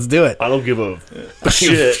Let's do it. I don't give a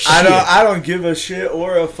shit. I don't give a shit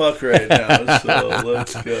or a fuck right now. So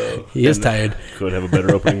let's go. He is tired. Could have a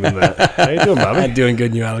better opening than that. How you doing, Bobby? I'm doing good,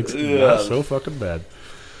 and you, Alex? Not so fucking bad.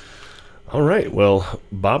 All right. Well,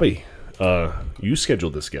 Bobby, you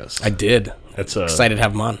scheduled this guest. I did. That's Excited to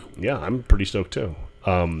have him on. Yeah, I'm pretty stoked too.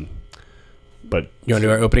 But You want to do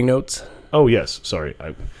our opening notes? oh yes, sorry,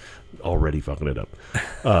 I'm already fucking it up.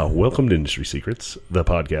 Welcome to Industry Secrets, the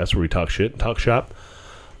podcast where we talk shit, talk shop.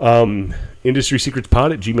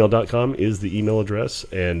 IndustrySecretsPod@gmail.com is the email address,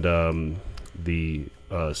 and the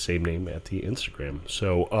same name at the Instagram.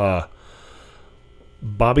 So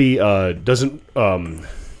Bobby doesn't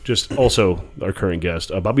just also our current guest.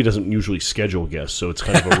 Bobby doesn't usually schedule guests, so it's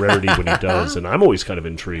kind of a rarity when he does, and I'm always kind of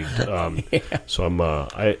intrigued. So I'm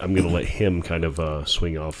going to let him kind of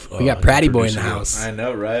swing off. We got Pratty Boy in the house. I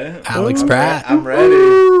know, right? Alex Pratt. I'm ready.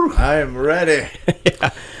 I am ready.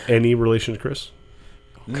 Any relation to Chris?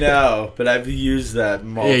 No, but I've used that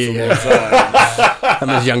multiple times. I'm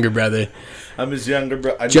his younger brother. I'm his younger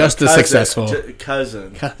brother. Just a successful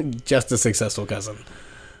cousin. Just a successful cousin.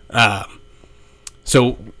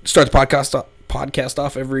 So start the podcast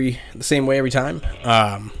off the same way every time.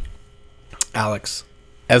 Alex,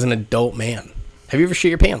 as an adult man, have you ever shit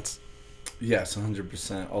your pants? Yes,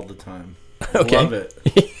 100% all the time. Okay. Love it.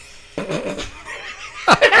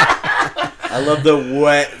 I love the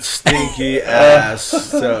wet, stinky ass.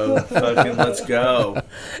 So fucking let's go.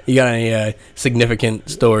 You got any significant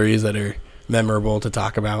stories that are memorable to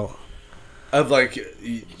talk about? Of like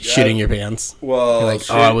Shitting your pants. Well, you're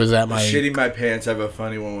like, I was at my shitting my pants. I have a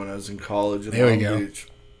funny one when I was in college in There we Long go. Beach.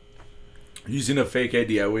 Using a fake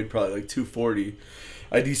ID, I weighed probably like 240.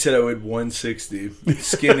 ID said I weighed 160.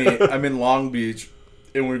 Skinny. I'm in Long Beach,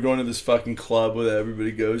 and we're going to this fucking club that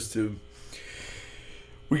everybody goes to.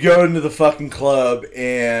 We go into the fucking club,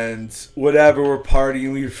 and whatever, we're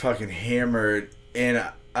partying, we're fucking hammered, and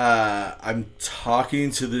I'm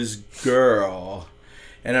talking to this girl,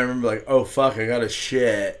 and I remember like, oh fuck, I got a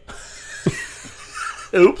shit.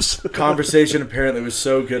 Oops. Conversation apparently was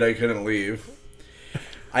so good I couldn't leave.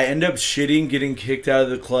 I end up shitting, getting kicked out of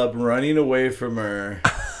the club, running away from her.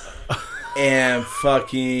 And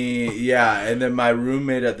fucking, yeah. And then my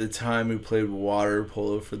roommate at the time who played water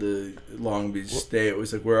polo for the Long Beach State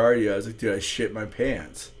was like, where are you? I was like, dude, I shit my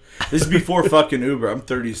pants. This is before fucking Uber. I'm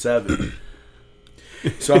 37.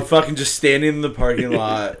 So I'm fucking just standing in the parking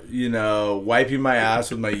lot, wiping my ass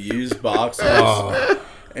with my used boxers.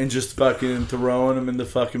 And just fucking throwing them in the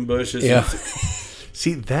fucking bushes. Yeah.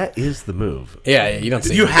 See, that is the move. Yeah, you don't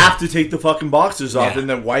see You it. have to take the fucking boxers off and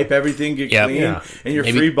then wipe everything, get clean, Yeah. and you're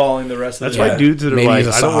Maybe- free balling the rest of That's the why day. dudes that are Maybe like,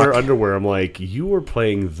 use a I don't wear sock. underwear. I'm like, you are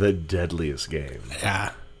playing the deadliest game.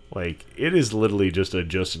 Yeah. Like, it is literally just a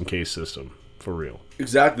just-in-case system. For real.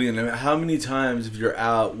 Exactly. And how many times if you're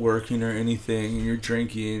out working or anything and you're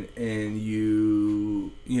drinking and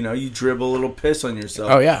you dribble a little piss on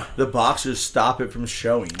yourself. Oh, yeah. The boxers stop it from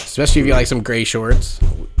showing. Especially if you like some gray shorts.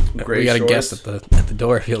 Gray We got a shorts. guest at the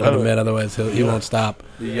door if you let him in. Otherwise, he won't stop.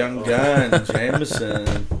 The young gun,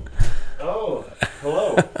 Jameson. Oh,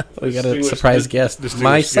 hello. We got a surprise guest.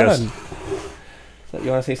 My distinguished son. guest. So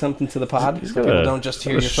you want to say something to the pod? He's So got people a- don't just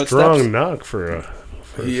hear a your footsteps. strong knock for a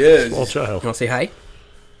He is. small You child. want to say hi?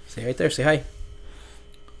 Say right there. Say hi.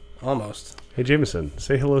 Almost. Hey, Jameson,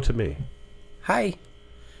 say hello to me. Hi.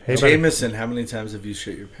 Hey, buddy. Jameson, how many times have you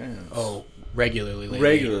shit your pants? Oh, regularly. Lately.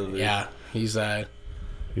 Regularly. Yeah. He's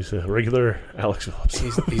He's a regular Alex Phillips.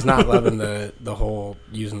 he's not loving the whole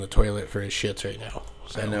using the toilet for his shits right now.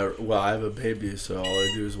 So. I know. Well, I have a baby, so all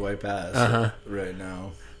I do is wipe ass right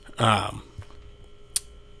now.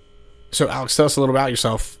 So Alex, tell us a little about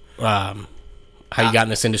yourself. How you got in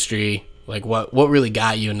this industry? Like what really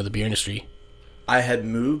got you into the beer industry? I had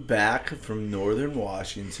moved back from Northern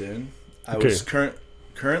Washington. I Okay. was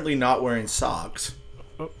currently not wearing socks.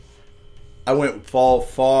 I went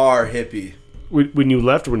far hippie When you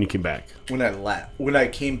left or when you came back? when I left. When I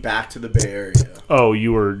came back to the Bay Area. Oh,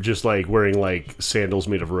 you were just like wearing like sandals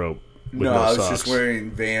made of rope. With No, I was socks. just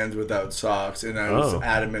wearing Vans without socks, and I was Oh.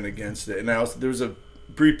 adamant against it. And there was a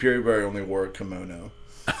brief period where I only wore a kimono.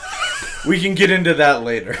 We can get into that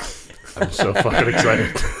later. I'm so fucking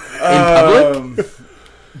excited.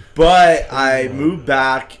 But I moved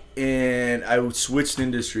back and I switched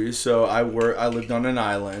industries. So I lived on an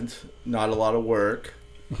island, not a lot of work.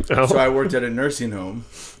 Oh, So I worked at a nursing home.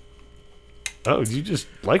 oh, you just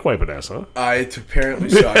like wiping ass, huh? Apparently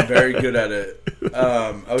so. I'm very good at it.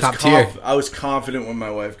 Top tier. I was confident when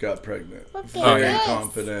my wife got pregnant. Very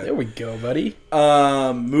confident. There we go, buddy.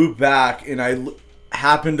 Moved back, and I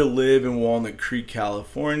happened to live in Walnut Creek,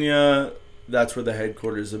 California. That's where the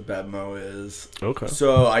headquarters of Bevmo is. Okay.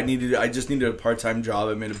 So I just needed a part-time job.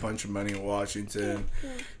 I made a bunch of money in Washington,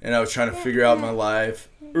 and I was trying to figure out my life,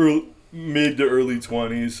 mid to early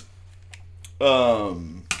 20s.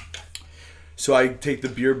 So I take the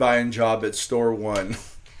beer buying job at Store One.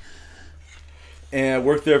 And I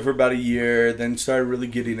worked there for about a year, then started really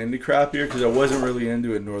getting into craft beer because I wasn't really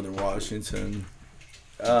into it in Northern Washington.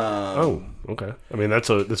 Okay. I mean, that's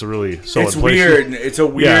a really solid It's place. weird. It's a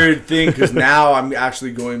weird thing because now I'm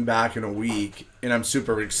actually going back in a week, and I'm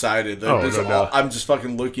super excited. No doubt. I'm just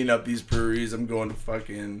fucking looking up these breweries. I'm going to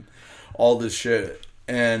fucking all this shit.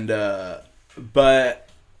 And but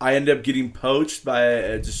I end up getting poached by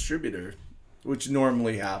a distributor, which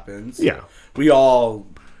normally happens. Yeah. We all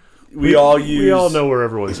know where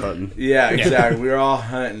everyone's hunting. Yeah, exactly. We were all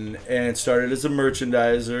hunting, and it started as a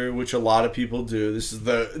merchandiser, which a lot of people do. This is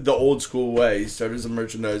the old school way. You start as a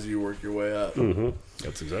merchandiser, you work your way up. Mm-hmm.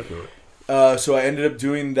 That's exactly right. So I ended up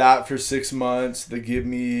doing that for 6 months. I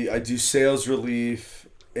do sales relief,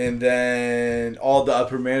 and then all the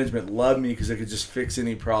upper management loved me because I could just fix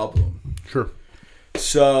any problem. Sure.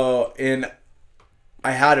 So, and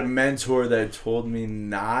I had a mentor that told me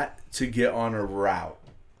not to get on a route.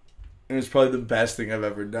 It was probably the best thing I've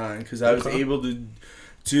ever done because I was able to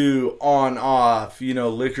do on-off,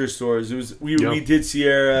 liquor stores. We did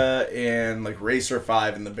Sierra and like Racer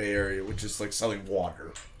 5 in the Bay Area, which is like selling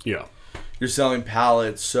water. Yeah. You're selling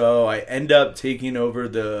pallets. So I end up taking over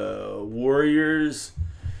the Warriors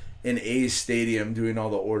in A's Stadium, doing all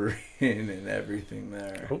the ordering and everything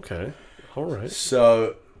there. Okay. All right.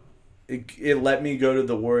 So it let me go to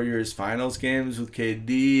the Warriors finals games with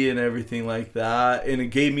KD and everything like that. And it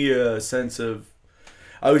gave me a sense of,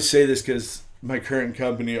 I always say this because my current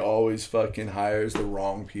company always fucking hires the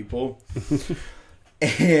wrong people.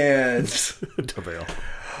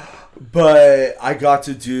 But I got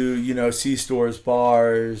to do, C-stores,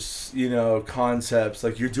 bars, concepts.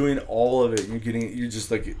 Like, you're doing all of it. And you're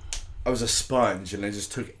just like, I was a sponge and I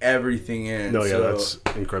just took everything in. No, yeah, that's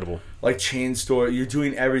incredible. Like chain store, you're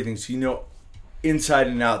doing everything. So inside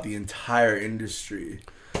and out the entire industry.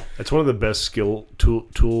 That's one of the best skill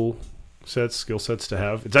sets to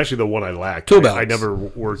have. It's actually the one I lack. Tool belts. I never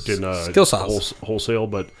worked in wholesale,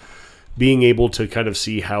 but being able to kind of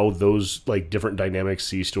see how those like different dynamics,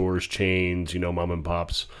 C-stores, chains, mom and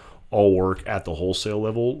pops, all work at the wholesale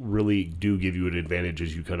level really do give you an advantage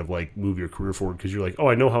as you kind of like move your career forward because you're like, oh,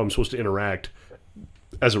 I know how I'm supposed to interact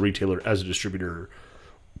as a retailer, as a distributor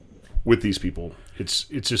with these people. It's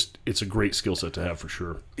a great skill set to have for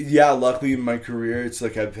sure. Yeah, luckily in my career, it's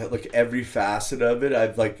like I've had like every facet of it.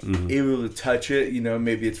 I've like able to touch it.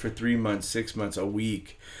 Maybe it's for 3 months, 6 months, a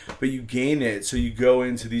week, but you gain it. So you go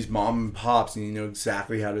into these mom and pops and you know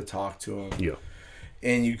exactly how to talk to them. Yeah.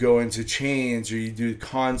 And you go into chains or you do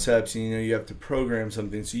concepts and you have to program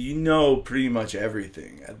something. So pretty much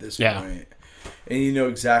everything at this point. And you know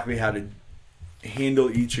exactly how to handle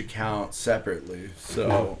each account separately.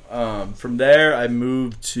 So from there I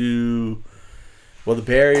moved to, the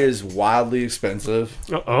Bay Area is wildly expensive.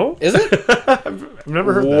 Oh? Is it? I've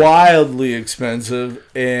never heard that. Wildly expensive.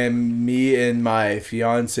 And me and my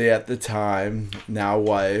fiance at the time, now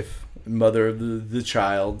wife, mother of the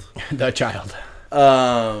child. The child.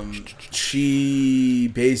 She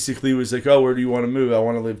basically was like, oh, where do you want to move? I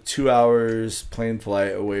want to live 2 hours plane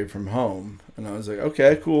flight away from home. And I was like,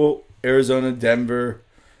 okay, cool. Arizona, Denver.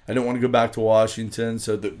 I didn't want to go back to Washington,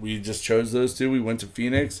 so that we just chose those two. We went to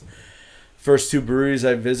Phoenix. First 2 breweries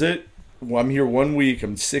I visit. I'm here 1 week.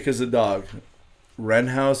 I'm sick as a dog. Wren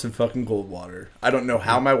House and fucking Goldwater. I don't know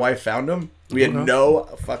how my wife found them. We had no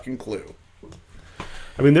fucking clue.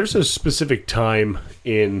 I mean, there's a specific time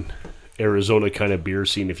in Arizona kind of beer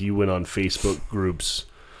scene. If you went on Facebook groups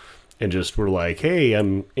and just were like, hey,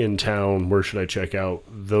 I'm in town, where should I check out?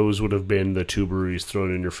 Those would have been the 2 breweries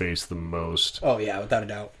thrown in your face the most. Oh, yeah, without a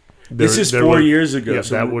doubt. This is 4 years ago. Yeah,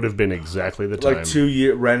 so that would have been exactly the time. Like 2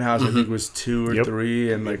 year Wren House, I think was 2 or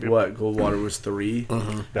 3, and Goldwater was 3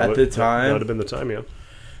 at the time. That would have been the time, yeah.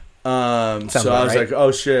 So I was like,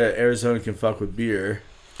 oh shit, Arizona can fuck with beer.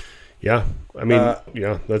 Yeah, I mean,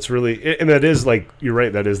 that's really, and that is like, you're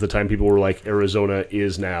right, that is the time people were like, Arizona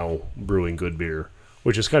is now brewing good beer,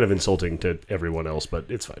 which is kind of insulting to everyone else, but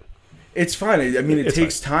it's fine. It's fine. I mean, it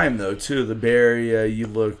takes time, though, too. The Bay Area, you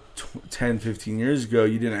look 10, 15 years ago,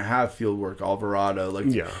 you didn't have Fieldwork,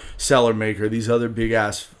 Alvarado, Cellar Maker, these other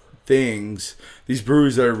big-ass things. These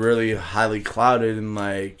breweries that are really highly clouded and,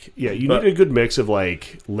 Yeah, you need a good mix of,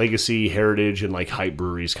 legacy, heritage, and, hype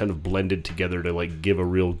breweries kind of blended together to, give a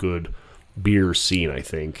real good beer scene, I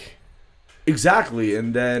think. Exactly.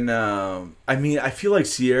 And then, I feel like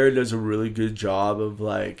Sierra does a really good job of,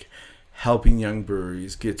 helping young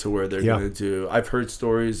breweries get to where they're Yeah. going to do. I've heard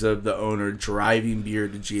stories of the owner driving beer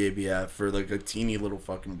to GABF for like a teeny little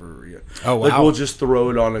fucking brewery. Oh, Like, wow. we'll just throw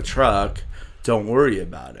it on a truck. Don't worry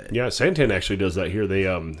about it. Yeah, Santan actually does that here. They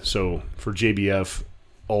so for JBF,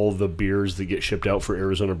 all the beers that get shipped out for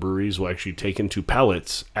Arizona breweries will actually take into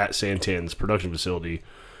pallets at Santan's production facility.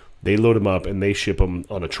 They load them up and they ship them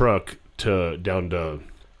on a truck down to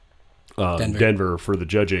Denver for the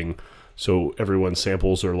judging. So everyone's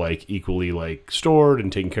samples are like equally like stored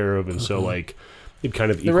and taken care of, and so like it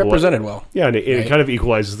kind of They're represented well. Yeah, and it right? kind of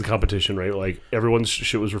equalizes the competition, right? Like everyone's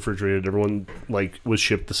shit was refrigerated, everyone like was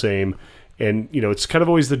shipped the same, and you know it's kind of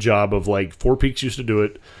always the job of like Four Peaks used to do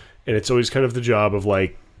it, and it's always kind of the job of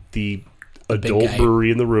like the adult guy.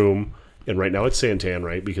 brewery in the room. And right now it's Santan,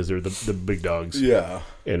 right? Because they're the big dogs. Yeah.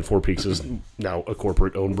 And Four Peaks is now a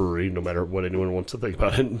corporate-owned brewery, no matter what anyone wants to think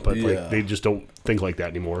about it. But Yeah. like they just don't think like that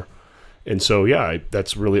anymore. And so, yeah,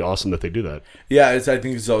 that's really awesome that they do that. Yeah, I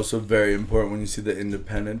think it's also very important when you see the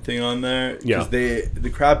independent thing on there. Yeah. Because the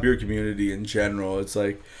craft beer community in general, it's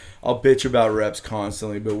like, I'll bitch about reps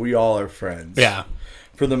constantly, but we all are friends. Yeah.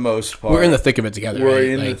 For the most part. We're in the thick of it together. We're right?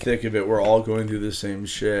 in Like, the thick of it. We're all going through the same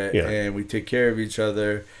shit. Yeah. And we take care of each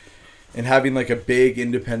other. And having like a big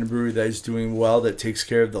independent brewery that is doing well, that takes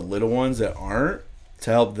care of the little ones that aren't, to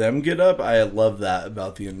help them get up, I love that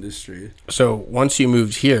about the industry. So once you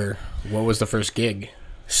moved here, what was the first gig?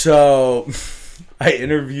 So I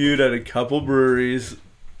interviewed at a couple breweries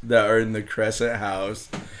that are in the Crescent House.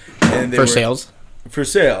 And they For were- sales? For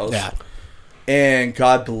sales. Yeah. And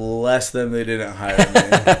God bless them, they didn't hire me.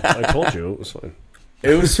 I told you it was fine.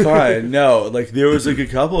 It was fine. No, like there was like a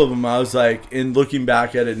couple of them. I was like, in looking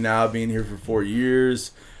back at it now, being here for 4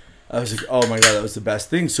 years, I was like, oh my God, that was the best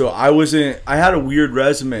thing. So I had a weird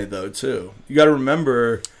resume though, too. You got to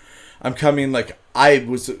remember, I'm coming, like, I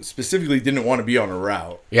was specifically didn't want to be on a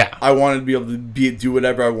route. Yeah. I wanted to be able to do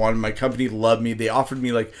whatever I wanted. My company loved me. They offered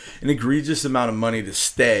me like an egregious amount of money to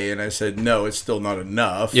stay. And I said, no, it's still not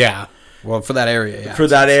enough. Yeah. Well, for that area, yeah. For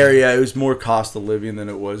that area, it was more cost of living than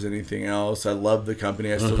it was anything else. I love the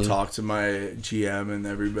company. I still talk to my GM and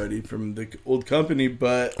everybody from the old company,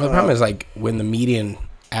 but Well, the problem is, like, when the median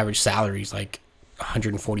average salary is like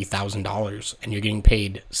 $140,000 and you're getting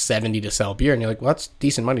paid $70 to sell beer, and you're like, well, that's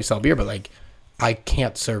decent money to sell beer, but like, I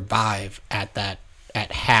can't survive at that,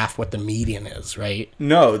 at half what the median is, right?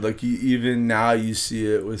 no, like even now you see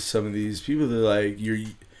it with some of these people. They're like,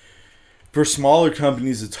 for smaller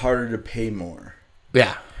companies, it's harder to pay more.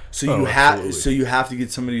 Yeah. So you have to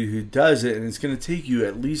get somebody who does it, and it's going to take you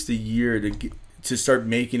at least a year to start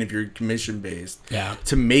making, if you're commission based, Yeah.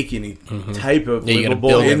 to make any type of Yeah, you gotta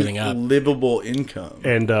build everything up. livable income.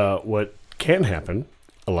 And what can happen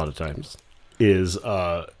a lot of times is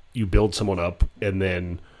you build someone up, and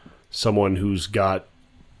then someone who's got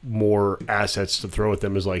more assets to throw at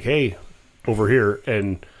them is like, hey, over here.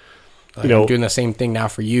 And, Like, I'm doing the same thing now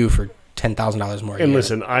for you for $10,000 more a and year.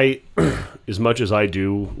 listen, I, as much as I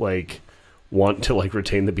do, like, want to, like,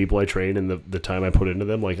 retain the people I train and the time I put into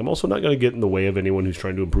them, like, I'm also not going to get in the way of anyone who's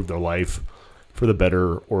trying to improve their life for the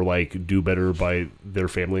better, or, like, do better by their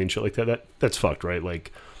family and shit like that. That's fucked, right?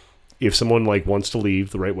 Like, if someone, like, wants to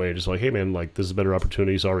leave the right way, just like, hey, man, like, this is a better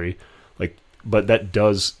opportunity, sorry. Like, but that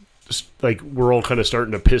does, like, we're all kind of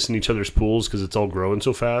starting to piss in each other's pools because it's all growing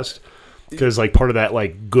so fast. Because, like, part of that,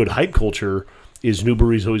 like, good hype culture is new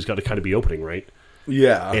breweries always got to kind of be opening, right?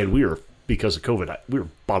 Yeah. And we are, because of COVID, we're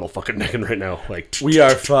bottle fucking necking right now. Like, We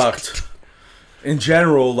are fucked. In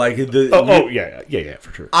general, like yeah,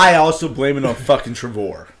 for sure. I also blame it on fucking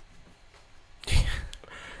Trevor.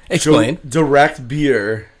 Explain. So, direct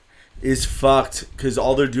beer is fucked because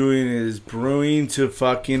all they're doing is brewing to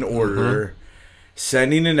fucking order,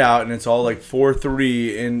 sending it out, and it's all like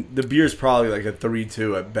 4.3, and the beer's probably like a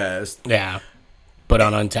 3.2 at best. Yeah. But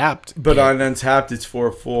on Untapped. But yeah. on Untapped, it's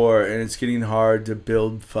 4.4, and it's getting hard to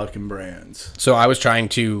build fucking brands. So I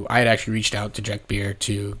had actually reached out to Direct Beer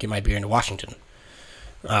to get my beer into Washington.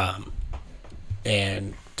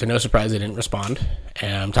 And to no surprise, they didn't respond.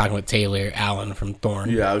 And I'm talking with Taylor Allen from Thorn.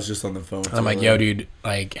 Yeah, I was just on the phone with I'm like, yo, dude,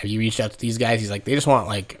 like, have you reached out to these guys? He's like, they just want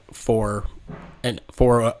like four and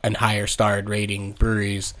higher starred rating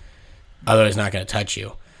breweries. Otherwise, not going to touch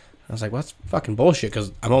you. I was like, well, that's fucking bullshit,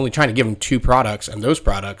 because I'm only trying to give them 2 products, and those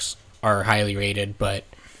products are highly rated, but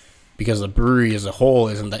because the brewery as a whole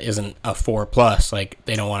isn't a 4+, like,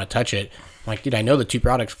 they don't want to touch it. I'm like, dude, I know the 2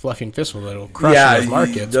 products, Fluffy and Fistful, that'll crush those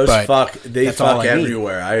markets, those but they that's all fuck I need.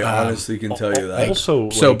 everywhere. I honestly can tell you that. Also,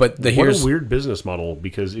 So, like, but what here's- a weird business model,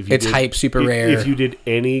 because if you It's hype, super rare. If you did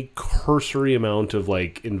any cursory amount of,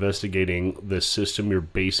 like, investigating the system you're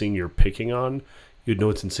basing your picking on, you'd know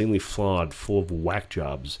it's insanely flawed, full of whack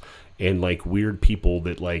jobs. and like weird people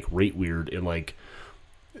that like rate weird, and like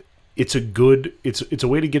it's a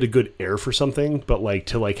way to get a good air for something, but like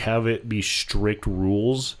to like have it be strict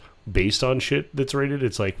rules based on shit that's rated,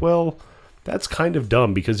 it's like, well, that's kind of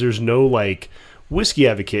dumb, because there's no like Whiskey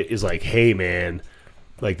Advocate is like, hey man,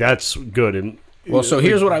 like that's good. And well, so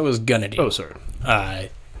here's what I was gonna do. Oh, sorry. After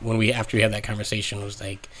we had that conversation, was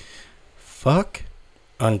like, fuck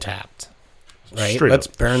Untapped, right? Straight Let's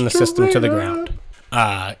up. burn the system to the Straight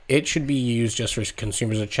ground. It should be used just for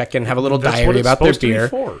consumers to check in, have a little That's what diary it's about their supposed to be beer.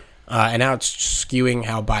 for. And now it's skewing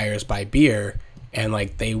how buyers buy beer, and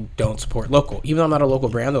like they don't support local. Even though I'm not a local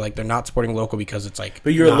brand, they're not supporting local because it's like.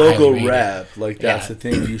 But you're a not local highly rated. rep. Like, that's Yeah. the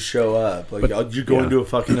thing. You show up. Like, But- you're going to a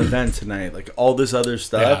fucking event tonight. Like, all this other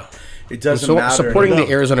stuff. It doesn't So matter. supporting the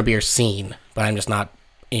anymore. Arizona beer scene, but I'm just not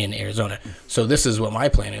in Arizona. So this is what my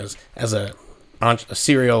plan is as a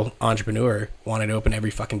serial entrepreneur wanting to open every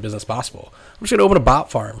fucking business possible. I'm just gonna open a bot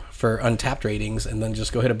farm for Untapped ratings, and then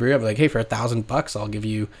just go hit a brewery up like, hey, for $1,000, I'll give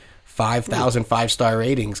you 5,000 5-star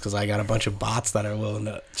ratings because I got a bunch of bots that are willing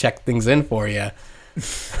to check things in for you.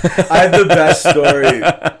 I have the best story.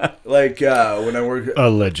 Like, when I worked.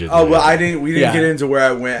 Allegedly. Oh, well, we didn't Yeah. get into where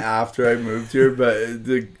I went after I moved here, but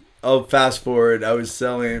I'll fast forward. I was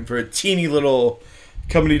selling for a teeny little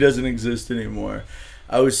company, doesn't exist anymore.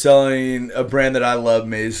 I was selling a brand that I love,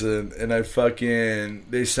 Mason, and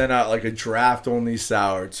they sent out like a draft only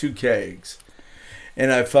sour, 2 kegs.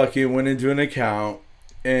 And I fucking went into an account,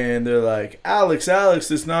 and they're like, Alex,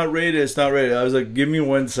 it's not rated. I was like, give me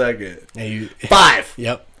 1 second. 5.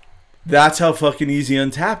 Yep. That's how fucking easy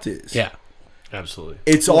Untapped is. Yeah. Absolutely.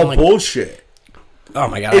 It's Well, all like- bullshit. Oh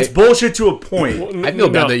my god. It's bullshit to a point. I feel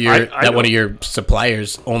bad No, that I one know. of your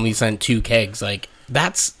suppliers only sent 2 kegs. Like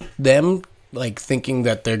that's them like thinking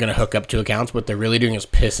that they're gonna hook up 2 accounts. What they're really doing is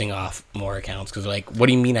pissing off more accounts because like, what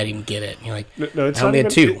do you mean I didn't get it? And you're like, No, it's I not only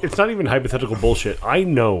even, had 2. It's not even hypothetical bullshit. I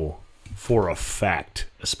know for a fact,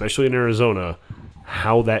 especially in Arizona,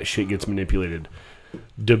 how that shit gets manipulated.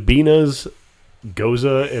 Dabina's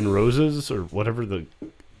Goza and Roses, or whatever the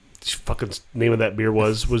fucking name of that beer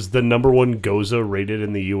was the number 1 Goza rated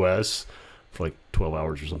in the U.S. for like 12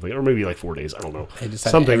 hours or something, or maybe like 4 days. I don't know. They just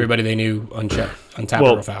had Something. everybody they knew untapped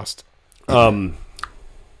Well, real fast.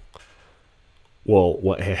 Well,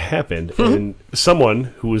 what had happened, and someone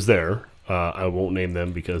who was there, I won't name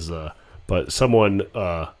them because, but someone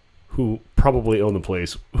who probably owned the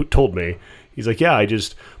place who told me, he's like, yeah, I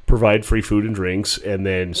just provide free food and drinks, and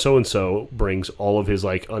then so-and-so brings all of his,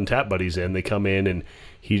 like, Untapped buddies in. They come in, and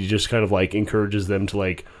he just kind of, like, encourages them to,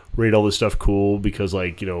 like, rate all this stuff cool because,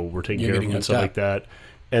 like, you know, we're taking You're care of them getting and stuff like Untapped.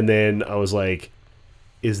 that. And then I was like,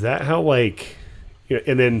 is that how, like, you know,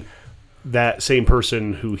 and then that same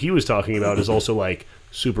person who he was talking about is also like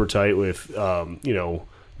super tight with, you know,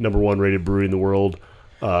 number 1 rated brewery in the world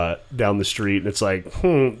down the street. And it's like,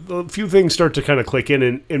 a few things start to kind of click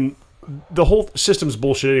in, and the whole system's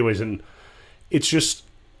bullshit anyways. And it's just,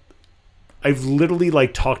 I've literally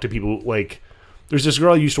like talked to people, like there's this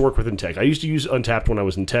girl I used to work with in tech. I used to use Untapped when I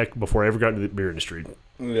was in tech before I ever got into the beer industry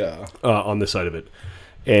Yeah. on this side of it.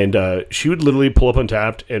 And she would literally pull up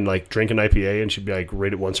Untapped and like drink an IPA, and she'd be like,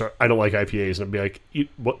 "Rate it 1 star. I don't like IPAs." And I'd be like,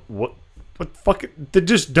 "What? Fuck it! They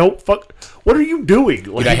just don't fuck. What are you doing?"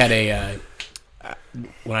 Like, Dude, I had a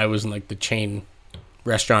when I was in like the chain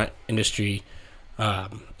restaurant industry, I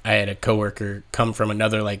had a coworker come from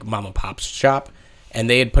another like mom and pop shop, and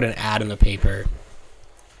they had put an ad in the paper.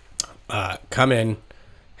 Come in,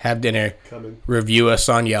 have dinner, review us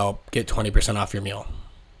on Yelp, get 20% off your meal.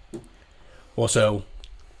 Well, so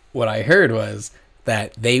what I heard was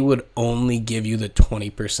that they would only give you the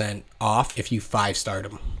 20% off if you 5-starred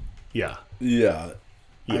them. yeah. Yeah.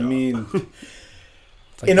 I Yeah. mean,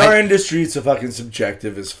 It's like, in our industry, it's a fucking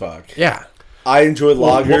subjective as fuck. yeah. I enjoy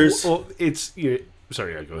lagers. Well, it's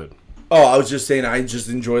sorry. Yeah, go ahead. Oh, I was just saying, I just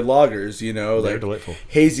enjoy lagers. You know, They're like delightful.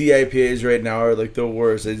 hazy IPAs right now are like the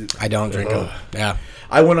worst. I don't drink them. Yeah.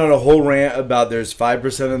 I went on a whole rant about there's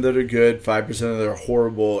 5% of that are good, 5% of that are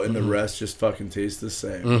horrible, and the rest just fucking taste the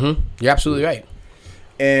same. Mm-hmm. You're absolutely right.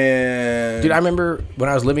 And Dude, I remember when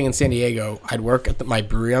I was living in San Diego, I'd work at my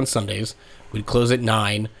brewery on Sundays. We'd close at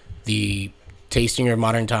 9. The Tasting Room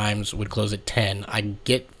Modern Times would close at 10. I'd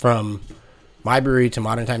get from my brewery to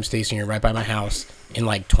Modern Times Tasting Room right by my house in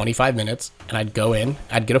like 25 minutes, and I'd go in,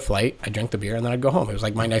 I'd get a flight, I'd drink the beer, and then I'd go home. It was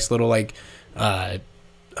like my nice little like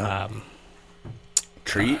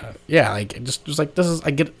treat. yeah, like it just like this is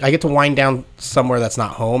I get to wind down somewhere that's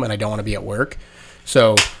not home, and I don't want to be at work.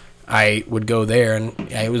 So I would go there,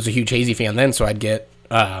 and I was a huge Hazy fan then, so I'd get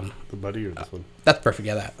The buddy or this one? that's perfect,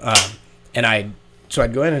 yeah, that. And I'd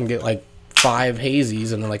go in and get like 5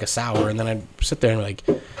 hazies and then like a sour, and then I'd sit there and like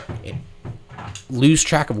lose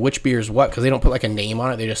track of which beer is what because they don't put like a name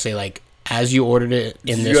on it. They just say like as you ordered it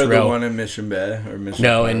in Did this you go to row. the one in Mission Bay or Mission?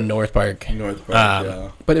 No, Park? in North Park. North Park.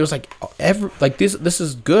 Yeah. But it was like this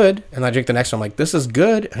is good, and I drink the next one. I'm like, this is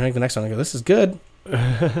good. And I drink the next one. I go, this is good.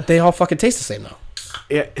 They all fucking taste the same though.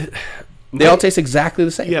 Yeah, They all taste exactly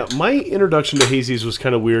the same. yeah. My introduction to hazies was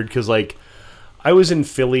kind of weird because like I was in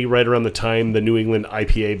Philly right around the time the New England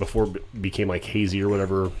IPA before it became like hazy or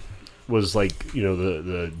whatever was like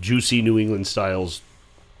the juicy New England styles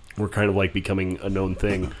were kind of like becoming a known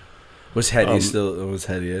thing. Was Hetty still? Was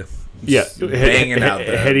Hetty? Yeah, Banging out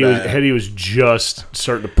there. Hetty was just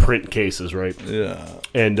starting to print cases, right? Yeah.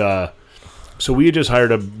 And so we had just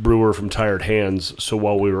hired a brewer from Tired Hands. So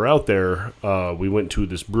while we were out there, we went to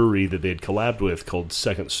this brewery that they had collabed with called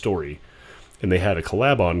Second Story. And they had a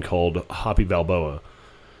collab on called Hoppy Balboa.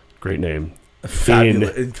 Great name.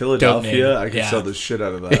 Fabulous. In Philadelphia, name. I can Yeah. sell the shit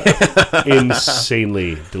out of that.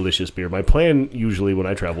 Insanely delicious beer. My plan usually when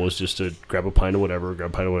I travel is just to grab a pint of whatever,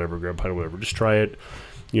 just try it.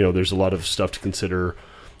 There's a lot of stuff to consider,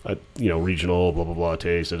 regional, blah, blah, blah,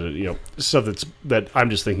 taste, stuff that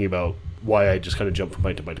I'm just thinking about why I just kind of jump from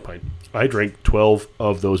pint to pint to pint. I drank 12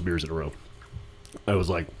 of those beers in a row. I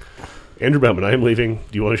was like, Andrew Bauman, I am leaving. Do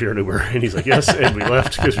you want to share an Uber? And he's like, yes. And we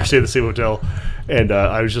left because we stayed at the same hotel. And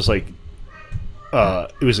I was just like,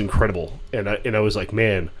 it was incredible. And I was like,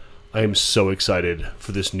 man, I am so excited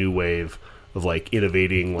for this new wave of like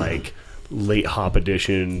innovating like late hop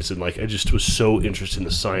additions. And like, I just was so interested in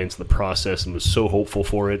the science and the process and was so hopeful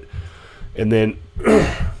for it. And then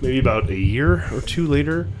maybe about a year or two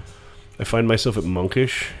later, I find myself at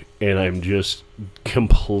Monkish and I'm just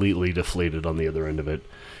completely deflated on the other end of it.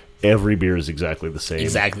 Every beer is exactly the same.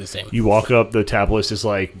 Exactly the same. You walk up, the tap list is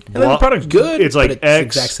like... And then the product's good, It's like but it's X, the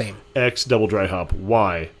exact same. X double dry hop.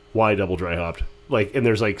 Y double dry hopped. Like, and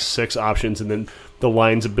there's like 6 options, and then the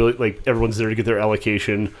line's ability, like everyone's there to get their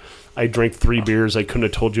allocation. I drank 3 beers. I couldn't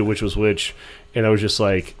have told you which was which. And I was just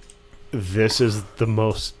like, this is the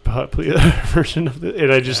most popular version of it.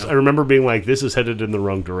 And I remember being like, this is headed in the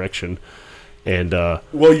wrong direction. And,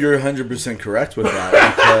 well, you're 100% correct with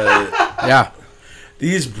that. Because Yeah.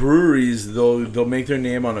 these breweries, they'll make their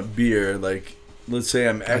name on a beer. Like, let's say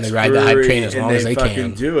I'm X they ride the hype brewery, train as and long as they fucking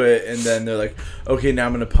can. do it, and then they're like, okay, now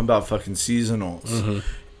I'm gonna pump out fucking seasonals,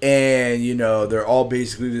 and they're all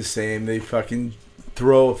basically the same. They fucking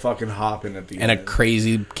throw a fucking hop in at the And end. a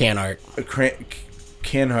crazy can art.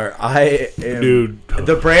 Canhart. I am Dude.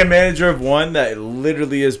 the brand manager of one that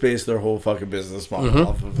literally has based their whole fucking business model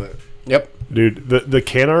off of it. Yep. dude, the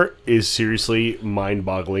can art is seriously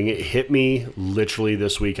mind-boggling. It hit me literally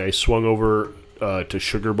this week. I swung over to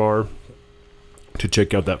Sugar Bar to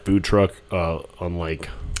check out that food truck on like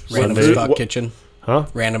Random Sunday. as fuck kitchen. Huh?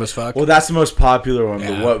 Random as fuck. Well, that's the most popular one. Yeah.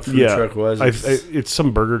 But what food Yeah, truck was it? it's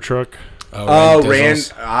some burger truck. Oh,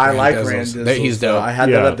 Dizzles. I like Rand Dizzles. Dizzles. He's though. dope. I had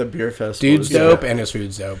Yeah. that at the beer festival. Dude's It was dope good. and his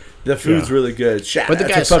food's dope. The food's Yeah. really good. Shout But the out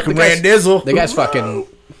to guy's fucking Rand Dizzle. The guy's fucking.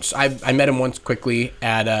 I met him once quickly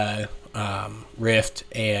at Rift,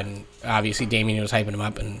 and obviously Damien was hyping him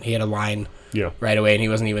up, and he had a line Yeah. right away, and he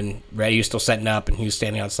wasn't even ready. He was still setting up, and he was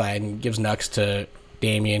standing outside and gives Nux to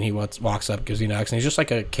Damien. He walks up, gives you Nux, and he's just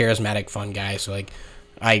like a charismatic, fun guy. So like,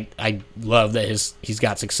 I love that he's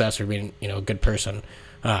got success for being a good person.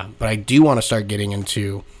 But I do want to start getting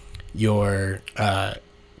into your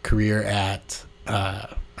career at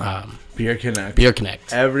Beer Connect. Beer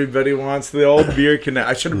Connect. Everybody wants the old Beer Connect.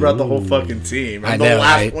 I should have brought the whole fucking team. I'm I the know,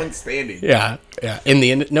 last right? one standing. Yeah. In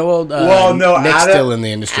the Nick's Adam- still in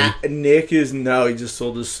the industry. Nick is he just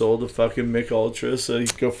sold his soul to fucking Mick Ultra, so you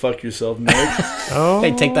go fuck yourself, Nick. Oh,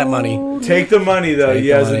 Hey, take that money. Take the money though. Take He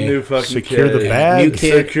the has money. a new fucking secure kid. the bag. New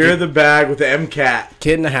kid. Secure the bag with the MCAT.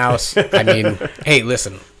 Kid in the house. I mean, hey,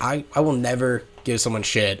 listen, I will never give someone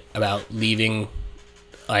shit about leaving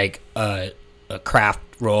like a craft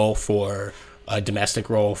role for a domestic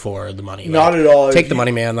role for the money. Not Like, at all. Take If the you-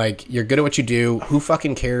 money, man. Like, you're good at what you do. Who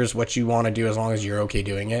fucking cares what you want to do as long as you're okay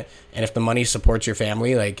doing it? And if the money supports your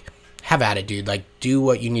family, like, have at it, dude. Like, do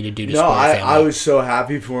what you need to do to No, support your I family. was so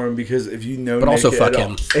happy for him because if you know, But Nick also at fuck all-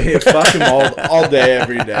 him. Yeah, fuck him all day,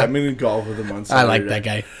 every day. I'm gonna golf with him on I Saturday. like that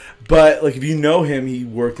guy. But like, if you know him, he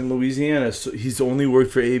worked in Louisiana. So he's only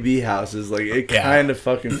worked for AB houses. Like, it Yeah. kind of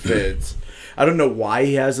fucking fits. I don't know why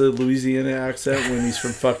he has a Louisiana accent when he's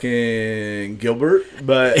from fucking Gilbert,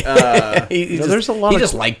 but He No, there's a lot he of-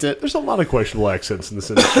 just liked it. There's a lot of questionable accents in this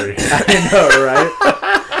industry. I know,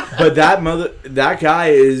 right? But that guy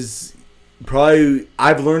is probably.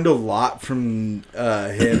 I've learned a lot from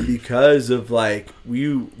him because of like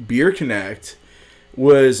Beer Connect.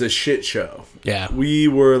 was a shit show. Yeah. We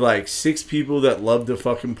were like 6 people that loved to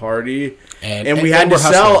fucking party, And we had we're to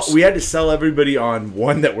sell. hustlers. We had to sell everybody on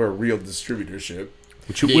one that were a real distributorship.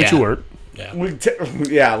 Which you Yeah. weren't. Yeah.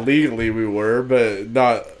 Yeah, legally we were, but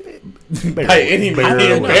not Barely. by any means.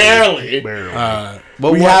 Barely. Barely. Barely.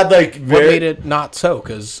 Well, We had like what made it not so?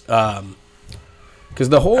 Because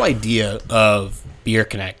the whole idea of Beer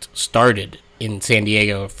Connect started in San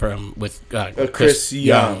Diego with Chris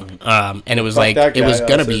Young. And it was Fuck like that it was guy,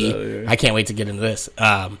 gonna I'll say be. that, yeah. I can't wait to get into this.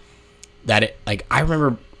 That it like I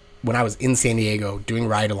remember when I was in San Diego doing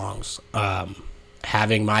ride-alongs,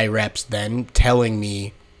 having my reps then telling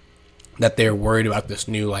me that they're worried about this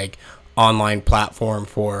new like online platform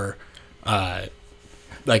for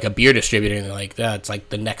like a beer distributor, and they're like, that's like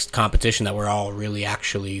the next competition that we're all really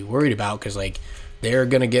actually worried about, because like they're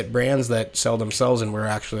gonna get brands that sell themselves and we're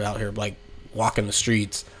actually out here like walking the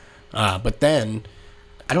streets. But then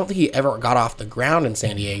I don't think he ever got off the ground in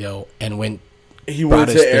San Diego and went. He brought went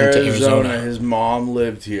his to thing to Arizona. Arizona. His mom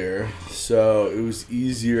lived here, so it was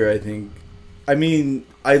easier, I think. I mean,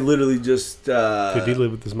 I literally just Did he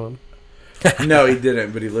live with his mom? no, he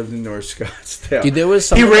didn't, but he lived in North Scottsdale. Dude, there was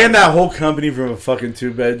He something ran that whole company from a fucking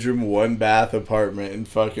 2-bedroom, 1-bath apartment in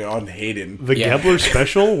fucking on Hayden. The Yeah. Gebler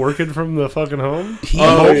special working from the fucking home? He,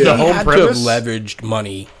 Oh, he yeah. home had premise? to have leveraged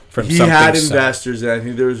money from He something. had so- investors, and I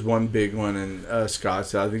think there was one big one in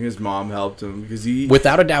Scottsdale. I think his mom helped him because he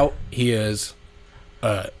Without a doubt, he is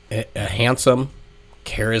a handsome,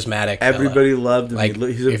 charismatic. fella. everybody loved him. Like,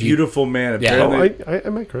 He's a if you- beautiful man. Yeah. Oh, Apparently, I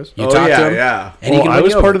met Chris. You oh talk yeah, to him, yeah. and he Well, can I win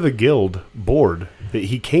was you part over. of the guild board that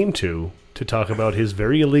he came to talk about his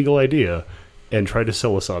very illegal idea and try to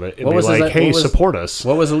sell us on it and What be was his- like, hey, what was- support us.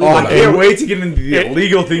 What was Oh, illegal? I about can't it? wait to get into the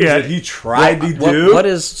illegal things yeah. that he tried to What- do. what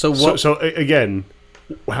is so? What? Again,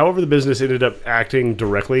 however the business ended up acting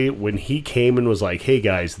directly, when he came and was like, hey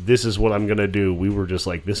guys, this is what I'm going to do, we were just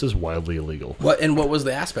like, this is wildly illegal. What was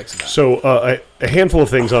the aspects of that? So a handful of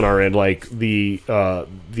things on our end, like the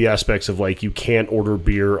aspects of like you can't order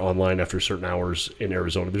beer online after certain hours in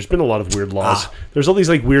Arizona. There's been a lot of weird laws. There's all these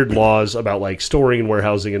like weird laws about like storing and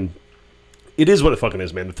warehousing, and it is what it fucking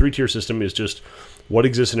is, man. The 3-tier system is just what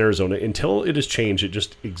exists in Arizona. Until it is changed, it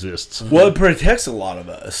just exists. Well, it protects a lot of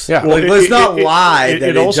us. Yeah. Like, Well, let's not lie it that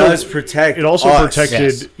it also- does protect. It also us.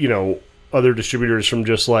 protected, Yes. other distributors from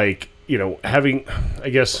just like, having. I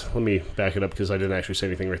guess let me back it up because I didn't actually say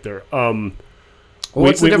anything right there.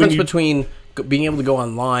 What's the when difference you- between being able to go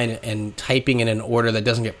online and typing in an order that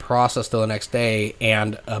doesn't get processed till the next day,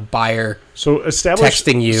 and a buyer So established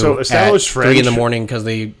texting you So established at 3 in the friendship- morning because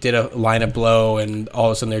they did a line of blow, and all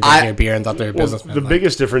of a sudden they're drinking your beer and thought they were Well, businessmen? the Like,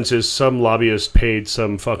 biggest difference is some lobbyist paid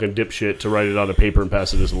some fucking dipshit to write it on a paper and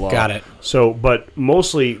pass it as a law. Got it. So, but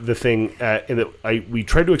mostly the thing, and that we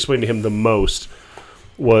tried to explain to him the most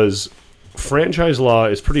was franchise law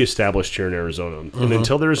is pretty established here in Arizona, and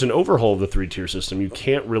until there's an overhaul of the 3-tier system, you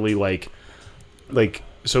can't really like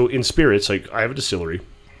so in spirits. Like I have a distillery.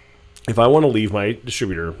 If I want to leave my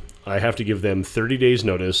distributor, I have to give them 30 days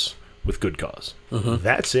notice with good cause.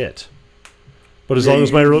 That's it. But as long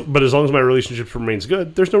as my relationship remains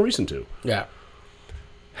good, there's no reason to. yeah.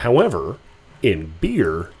 However, in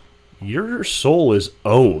beer, your soul is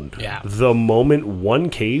owned. Yeah. The moment one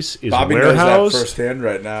case is Bobby knows that warehoused, firsthand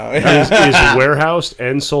right now. is warehoused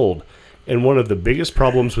and sold. And one of the biggest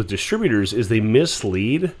problems with distributors is they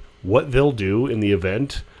mislead what they'll do in the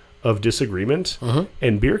event of disagreement.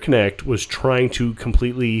 And Beer Connect was trying to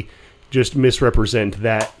completely just misrepresent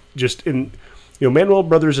that. Just in, Manuel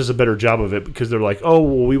Brothers does a better job of it because they're like, oh,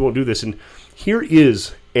 well, we won't do this. And here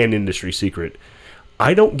is an industry secret.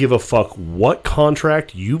 I don't give a fuck what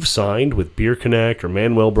contract you've signed with Beer Connect or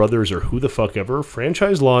Manuel Brothers or who the fuck ever.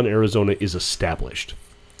 Franchise law in Arizona is established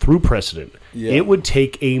through precedent. Yeah. It would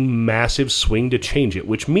take a massive swing to change it,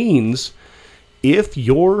 which means if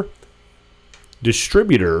your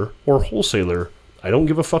distributor or wholesaler, I don't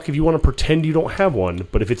give a fuck if you want to pretend you don't have one,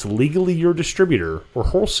 but if it's legally your distributor or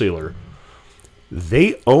wholesaler,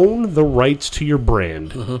 they own the rights to your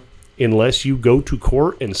brand unless you go to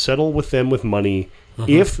court and settle with them with money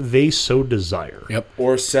if they so desire. Yep.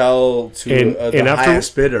 Or sell to And the after-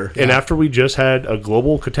 highest bidder. And after we just had a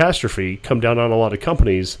global catastrophe come down on a lot of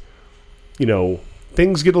companies,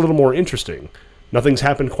 things get a little more interesting. Nothing's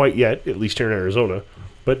happened quite yet, at least here in Arizona,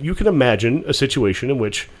 but you can imagine a situation in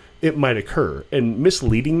which it might occur. And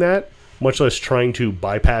misleading that, much less trying to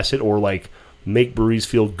bypass it or like make breweries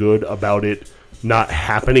feel good about it not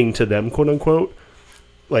happening to them, quote unquote,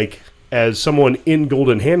 like as someone in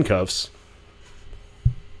golden handcuffs,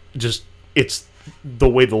 just it's the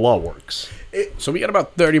way the law works. So we got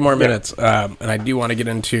about 30 more minutes, and I do want to get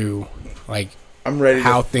into like I'm ready.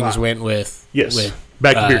 how to things fuck. went with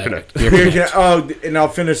Back to Beer Connect. Beer Here, Connect. and I'll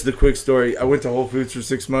finish the quick story. I went to Whole Foods for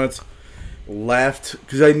 6 months, left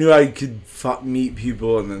because I knew I could meet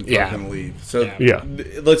people and then fucking leave. So Yeah.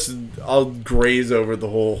 I'll graze over the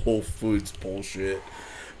whole Whole Foods bullshit.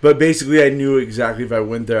 But basically, I knew exactly if I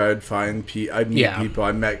went there, I'd meet people.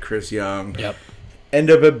 I met Chris Young. Yep. End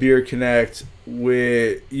up at Beer Connect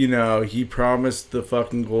with, he promised the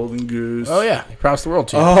fucking Golden Goose. Oh yeah, across the world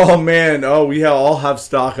too. Oh man, we all have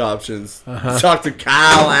stock options. Talk to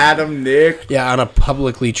Kyle, Adam, Nick. Yeah, on a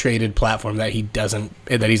publicly traded platform that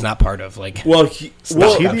he's not part of. Like, Was he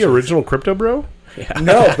the original crypto bro?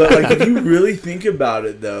 no, but like if you really think about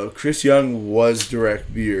it though, Chris Young was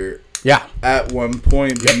Direct Beer. yeah, At one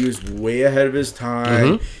point, but he was way ahead of his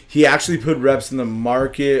time. He actually put reps in the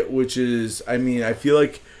market, which is, I feel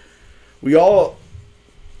like we all,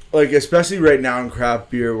 like, especially right now in craft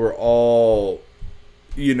beer, we're all,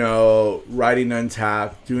 riding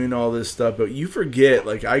Untapped, doing all this stuff, but you forget,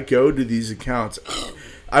 like, I go to these accounts.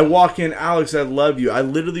 I walk in, Alex, I love you. I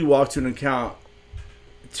literally walked to an account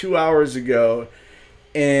 2 hours ago,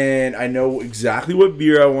 and I know exactly what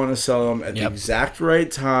beer I want to sell them at the exact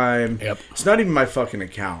right time. Yep. It's not even my fucking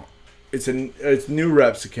account. It's New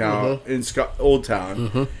Reps account in Old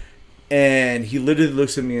Town. And he literally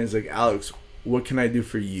looks at me and is like, Alex, what can I do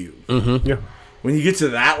for you? Yeah. When you get to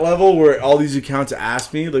that level where all these accounts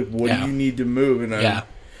ask me, like, what do you need to move? And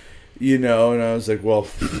and I was like, well,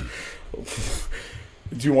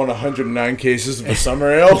 do you want 109 cases of a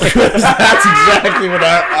summer ale? 'Cause that's exactly what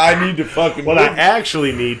I need to fucking What do. I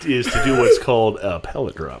actually need is to do what's called a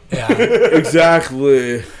pellet drop. yeah.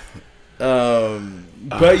 Exactly.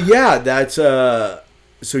 But yeah, that's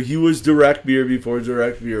so he was Direct Beer before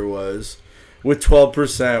Direct Beer was with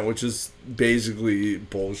 12%, which is basically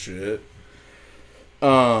bullshit.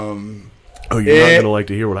 Oh, you're not gonna like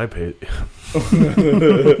to hear what I paid.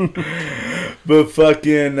 But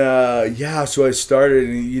fucking so I started,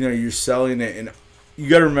 and you're selling it, and you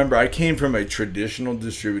got to remember, I came from a traditional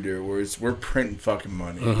distributor where we're printing fucking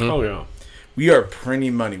money. Oh yeah. We are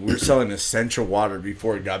printing money. We're selling essential water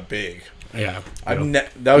before it got big. Yeah.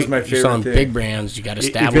 That was my You're favorite selling thing. big brands. You got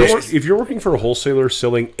established. If you're working for a wholesaler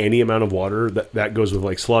selling any amount of water, that goes with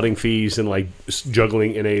like slotting fees and like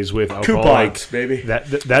juggling NAs with alcohol. Coupons, Like, baby.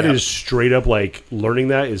 That is straight up like learning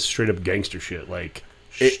that is straight up gangster shit. Like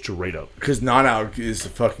straight up. Because non-alc is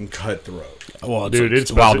fucking cutthroat. Well, Dude,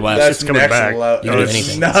 it's Wild about to- West. That's it's coming next back. level. You can do It's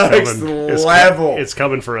anything. next level. It's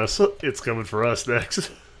coming for us. It's coming for us next.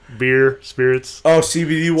 Beer, spirits. Oh,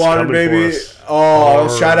 CBD water, coming baby. for us.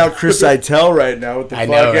 Oh, shout out Chris Itel right now. What the I fuck?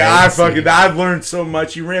 know, right? I've learned so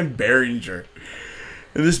much. He ran Behringer.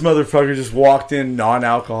 And this motherfucker just walked in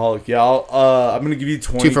non-alcoholic. Yeah, I'm gonna give you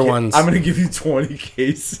 20. 2 for $1s. I'm gonna give you 20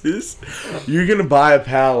 cases. You're gonna buy a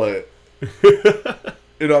pallet,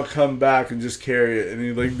 and I'll come back and just carry it. And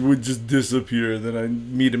he would just disappear. And then I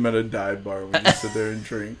meet him at a dive bar. We just sit there and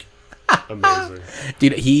drink. Amazing.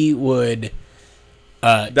 Dude, he would.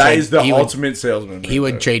 That is the ultimate salesman. He right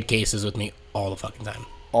would there. trade cases with me all the fucking time.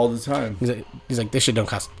 all the time. He's like, this shit don't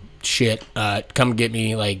cost shit. Come get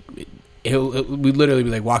me. Like, we literally be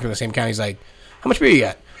like walking in the same county. He's like, how much beer you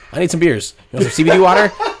got? I need some beers. You want some CBD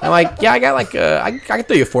water? I'm like, yeah, I got like I can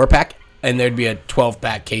throw you a 4-pack, and there'd be a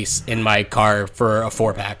 12-pack case in my car for a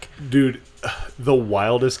 4-pack. Dude, the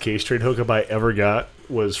wildest case trade hookup I ever got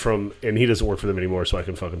was from, and he doesn't work for them anymore, so I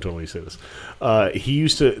can fucking totally say this. He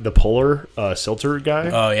used to, the Polar Seltzer guy.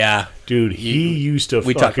 Oh yeah, Dude, he used to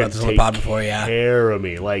we talked fucking about this on the take pod before, yeah. care of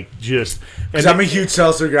me. Like, just... Because I'm a huge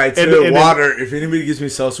seltzer guy too. and water. If anybody gives me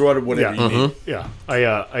seltzer water, whatever Yeah, you need. yeah.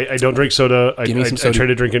 I don't drink soda. Give me some I soda- try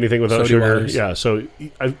to drink anything without soda sugar. waters. Yeah, so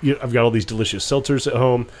I've got all these delicious seltzers at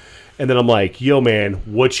home, and then I'm like, "Yo, man,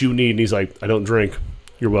 what you need?" And he's like, "I don't drink.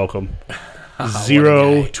 You're welcome."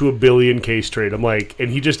 0 to a billion case trade. I'm like,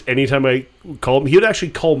 and he just anytime I call him, he would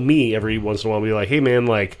actually call me every once in a while and be like, "Hey, man,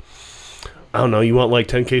 like, I don't know, you want like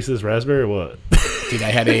 10 cases of raspberry or what?" Dude,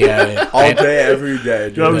 I had a All day, every day.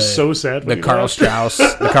 Dude, I Dude. was so sad. the when he Carl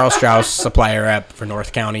left. Strauss supplier rep for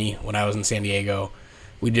North County when I was in San Diego.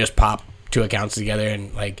 We'd just pop 2 accounts together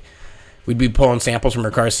and like we'd be pulling samples from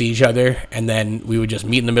our cars, see each other, and then we would just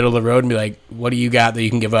meet in the middle of the road and be like, "What do you got that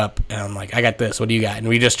you can give up?" And I'm like, "I got this. What do you got?" And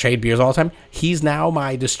we just trade beers all the time. He's now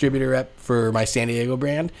my distributor rep for my San Diego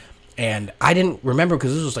brand, and I didn't remember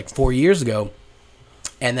because this was like 4 years ago.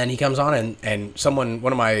 And then he comes on and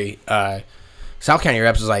one of my South County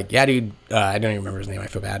reps is like, "Yeah, dude, I don't even remember his name. I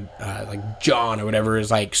feel bad. Like John or whatever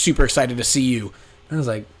is like super excited to see you." And I was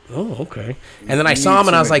like, "Oh, okay." And then I saw him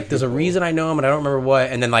and I was like, "There's a reason I know him and I don't remember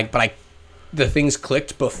what." And then the things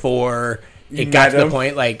clicked before it got to the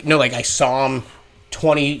point. Like, no, like I saw him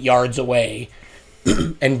 20 yards away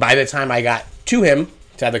And by the time I got to him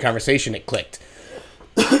to have the conversation, it clicked.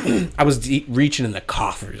 I was reaching in the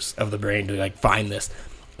coffers of the brain to like find this.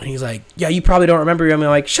 And he's like, yeah, you probably don't remember me. I'm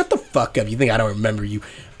like, shut the fuck up. You think I don't remember you?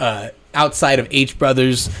 Outside of H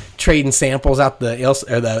Brothers trading samples out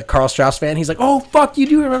the Carl Strauss fan. He's like, oh, fuck, you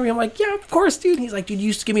do remember me? I'm like, yeah, of course, dude. And he's like, dude, you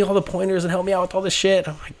used to give me all the pointers and help me out with all this shit.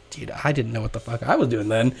 I'm like, dude, I didn't know what the fuck I was doing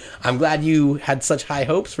then. I'm glad you had such high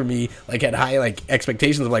hopes for me, like had high like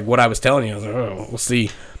expectations of like what I was telling you. I was like, oh, we'll see.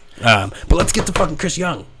 But let's get to fucking Chris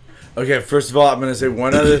Young. Okay, first of all, I'm gonna say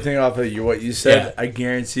one other thing off of what you said. Yeah. I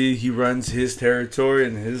guarantee he runs his territory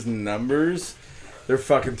and his numbers. They're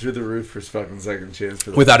fucking through the roof for his fucking second chance.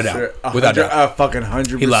 For Without a doubt. Without a doubt. Fucking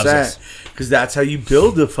 100%. He loves us. Because that's how you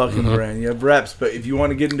build a fucking brand. You have reps. But if you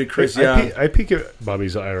want to get into Chris Young, I peek at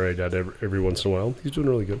Bobby's IRA dad every once in a while. He's doing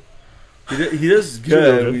really good. he does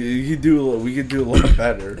good. We could do a lot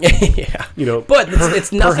better. Yeah. You know, but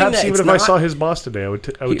it's nothing. Perhaps that, even it's if not, I saw his boss today, I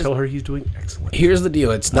would tell her he's doing excellent. Here's the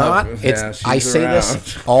deal. It's not. Yeah, I she's say around.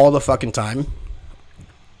 this all the fucking time.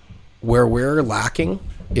 Where we're lacking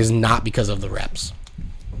is not because of the reps.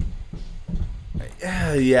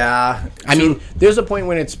 Yeah. I mean, there's a point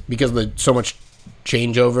when it's because of so much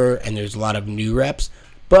changeover and there's a lot of new reps,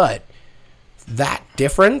 but that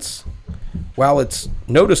difference, while it's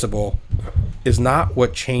noticeable, is not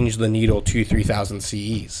what changed the needle to 3,000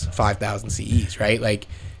 CEs, 5,000 CEs, right? Like,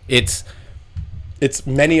 it's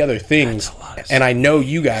many other things, and I know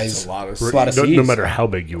you guys. That's a lot of it's a lot of no, CEs. no matter how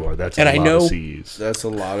big you are, that's And a I lot know- of C's. That's a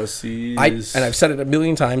lot of C's. And I've said it a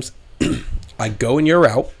million times. I go in your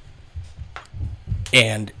route,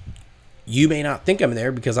 and you may not think I'm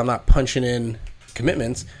there because I'm not punching in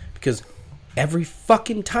commitments. Because every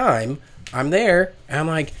fucking time I'm there, and I'm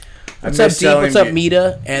like, "What's up, Deep? What's up,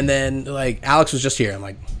 Mita?" And then like Alex was just here. I'm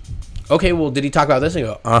like, "Okay, well, did he talk about this?" And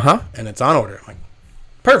you go, and it's on order. I'm like,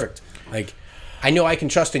 "Perfect." Like, I know I can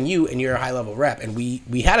trust in you, and you're a high level rep. And we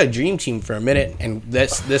had a dream team for a minute, and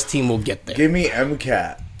this team will get there. Give me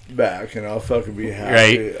MCAT back, and I'll fucking be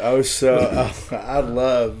happy. Right. I was so I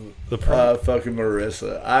love fucking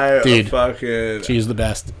Marissa. Dude, she's the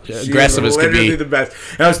best. She's Aggressive as could literally be. the best.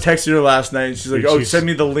 And I was texting her last night, and she's like, Dude, "Oh, she's- send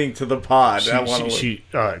me the link to the pod." I want to. She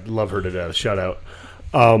love her to death. Shout out.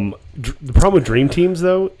 The problem with dream teams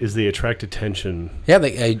though is they attract attention, Yeah, and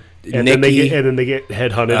Nikki, then they get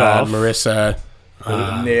headhunted off. Marissa,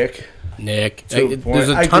 Nick. To a point. There's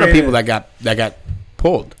a I ton of people granted- that got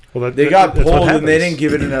pulled. Well, They got that's what pulled, and they happens. didn't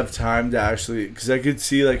give it enough time to actually. Because I could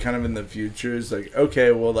see, like, kind of in the future, it's like,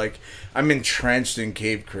 okay, well, like, I'm entrenched in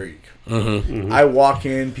Cave Creek. I walk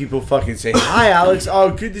in, people fucking say, "Hi, Alex.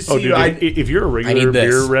 Oh, good to see Oh, you." dude, if you're a regular need this.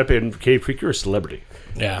 beer rep in Cave Creek, you're a celebrity.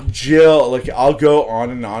 Yeah. Jill, like, I'll go on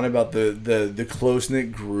and on about the close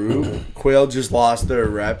knit group. Quail just lost their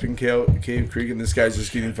rep in Cave Creek, and this guy's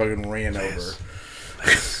just getting fucking ran over.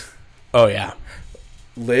 Oh yeah.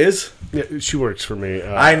 Liz, Yeah, she works for me.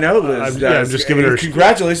 I know Liz. I'm does. just giving her.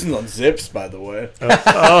 Congratulations on Zips, by the way.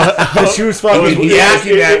 Oh, She was fucking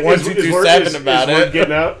yakking at 1227 about it.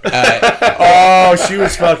 Getting out. Oh, she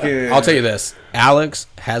was fucking. I'll tell you this: Alex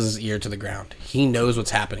has his ear to the ground. He knows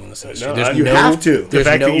what's happening in this industry. No, There's you have to. The There's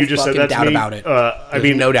fact no that you just said fucking that to doubt me, about it. I There's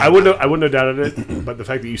mean, no doubt I about wouldn't have doubted it, but the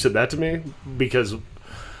fact that you said that to me, because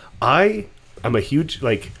I'm a huge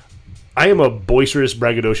I am a boisterous,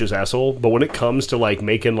 braggadocious asshole. But when it comes to like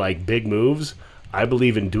making like big moves, I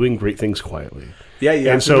believe in doing great things quietly. Yeah, you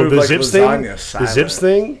have And to so move the like Zips lasagna, thing, the Zips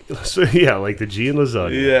thing, so, yeah, like the G in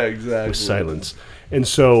lasagna. Yeah, exactly. With silence. And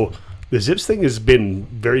so the Zips thing has been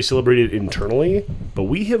very celebrated internally, but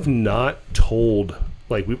we have not told,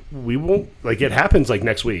 like, we won't, like, it happens, like,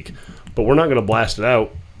 next week, but we're not going to blast it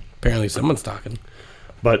out. Apparently, someone's talking.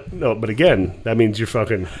 But, no, but again, that means you're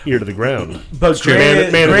fucking ear to the ground. But Man granted,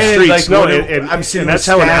 of the streets. like, No, when I'm and sitting that's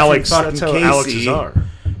with how an Steph and Alex, fucking that's how Casey. Alex's are.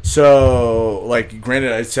 So, like,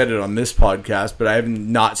 granted, I said it on this podcast, but I have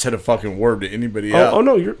not said a fucking word to anybody else. Oh,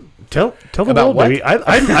 no, you're, tell the About world, what? baby.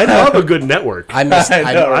 I love a good network. I missed.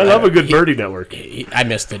 I know, I love a good birdie network. I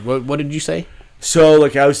missed it. What did you say? So,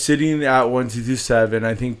 like, I was sitting at 1227.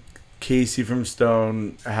 I think Casey from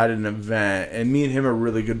Stone had an event, and me and him are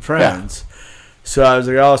really good friends. So I was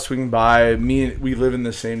like, "I'll swing by." We live in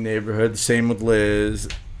the same neighborhood. Same with Liz.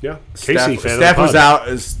 Yeah, Casey, Steph was out.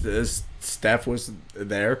 As Steph was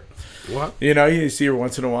there. What? You know, you see her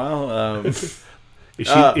once in a while.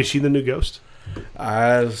 Is she the new ghost?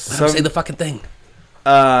 Say the fucking thing.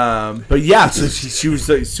 But yeah, so she was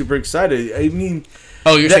like super excited. I mean,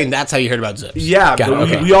 Oh, you're saying that's how you heard about Zips? yeah, Got but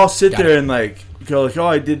it, okay. we all sit Got there it. and like go like, "Oh,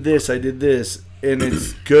 I did this, and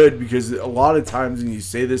it's good because a lot of times when you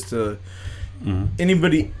say this to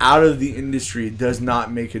anybody out of the industry, it does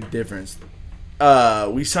not make a difference.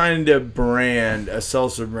 we signed a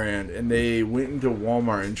seltzer brand, and they went into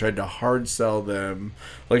Walmart and tried to hard sell them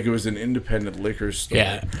like it was an independent liquor store.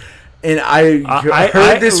 Yeah. And I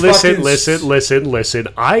heard this. Listen.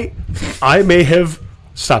 I may have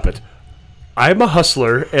stop it. I'm a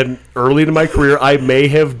hustler, and early in my career, I may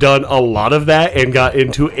have done a lot of that and got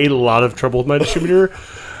into a lot of trouble with my distributor.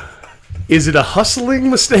 Is it a hustling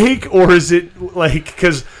mistake, or is it like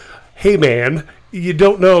because, hey man, you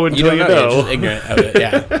don't know until you know. You're just ignorant of it.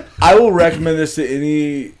 Yeah. I will recommend this to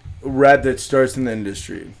any rep that starts in the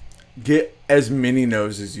industry. Get as many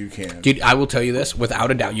no's as you can. Dude, I will tell you this without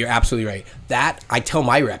a doubt. You're absolutely right. That I tell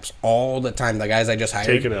my reps all the time. The guys I just hired.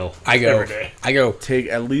 Take an L. I go. Take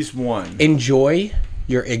at least one. Enjoy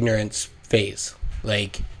your ignorance phase,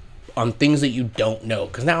 like on things that you don't know.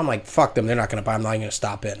 Because now I'm like, fuck them. They're not going to buy. I'm not going to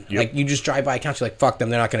stop in. Yep. Like you just drive by accounts. You're like, fuck them.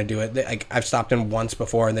 They're not going to do it. Like I've stopped in once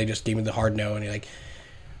before, and they just gave me the hard no. And you're like,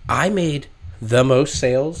 I made the most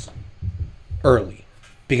sales early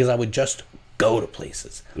because I would just go to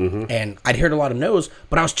places, and I'd heard a lot of no's,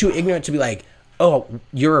 but I was too ignorant to be like, oh,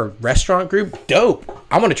 you're a restaurant group, dope,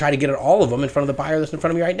 I'm going to try to get at all of them in front of the buyer that's in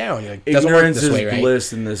front of me right now. And you're like, doesn't work ignorance this is way, right?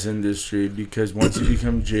 bliss in this industry, because once you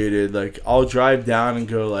become jaded, like I'll drive down and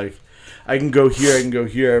go like, I can go here, I can go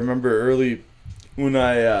here. I remember early when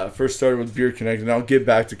I first started with Beer Connect, and I'll get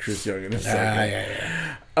back to Chris Young in a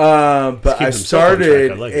second. But I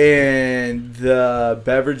started, like and the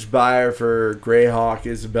beverage buyer for Greyhawk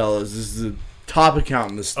Isabella's, this is the top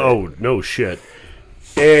account in the state. Oh, no shit.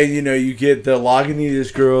 And, you know, you get the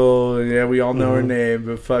Lagunitas girl, and yeah, we all know her name,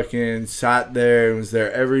 but fucking sat there and was there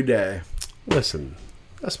every day. Listen,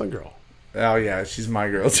 that's my girl. Oh, yeah, she's my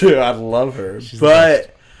girl, too. I love her.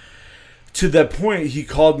 But to that point, he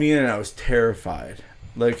called me in, and I was terrified.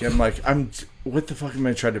 Like, what the fuck am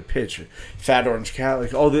I trying to pitch? Fat Orange Cat?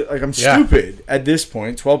 Like, I'm stupid at this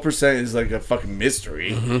point. 12% is like a fucking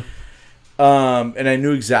mystery. And I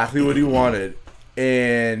knew exactly what he wanted.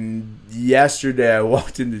 And yesterday, I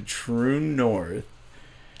walked into True North,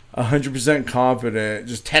 100% confident,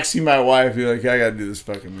 just texting my wife, be like, I gotta do this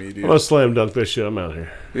fucking meeting. I'm gonna slam dunk this shit. I'm out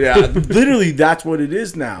here. Yeah, literally, that's what it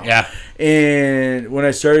is now. Yeah. And when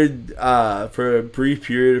I started, for a brief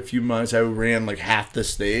period, a few months, I ran like half the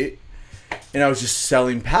state, and I was just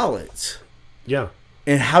selling pallets. Yeah.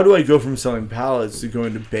 And how do I go from selling pallets to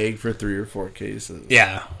going to bag for 3 or 4 cases?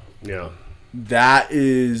 Yeah. Yeah. That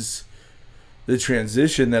is the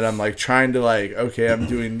transition that I'm like trying to like, okay, I'm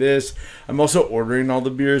doing this. I'm also ordering all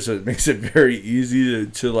the beers, so it makes it very easy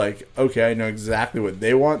to like, okay, I know exactly what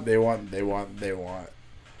they want. And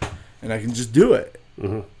I can just do it.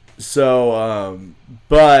 So,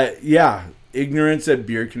 but yeah, ignorance at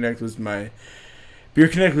Beer Connect was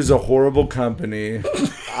a horrible company.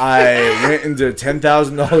 I went into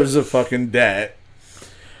 $10,000 of fucking debt.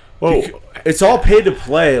 Whoa. It's all pay to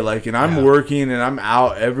play, like, and I'm working and I'm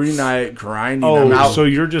out every night grinding. I'm out. So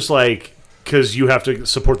you're just like, because you have to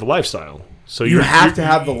support the lifestyle. So you have to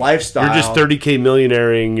have the lifestyle. You're just 30K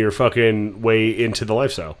millionairing your fucking way into the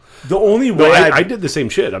lifestyle. The only way I did the same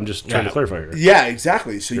shit. I'm just trying to clarify here. Yeah,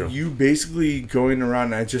 exactly. So you basically going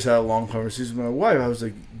around, and I just had a long conversation with my wife. I was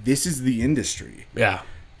like, this is the industry. Yeah.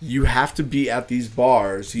 You have to be at these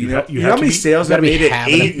bars. You know have how to many be- sales I made at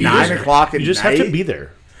 8, 9 o'clock at night? You just have to be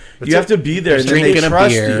there. You have to be there, and then they drinking a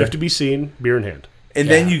trust beer. you. You have to be seen, beer in hand. And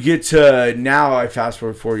then you get to now. I fast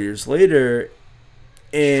forward 4 years later,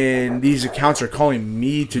 and these accounts are calling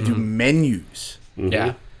me to do menus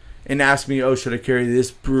Yeah. and ask me, "Oh, should I carry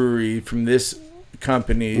this brewery from this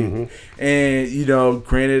company?" And you know,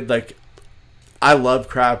 granted, like I love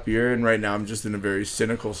craft beer, and right now I'm just in a very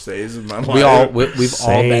cynical phase of my life. We've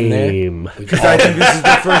all been there. Because I think this is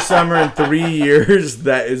the first summer in 3 years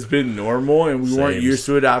that has been normal, and we weren't used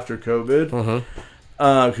to it after COVID.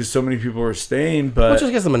 Because so many people were staying, but Well, just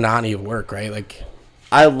because the monotony of work, right? Like,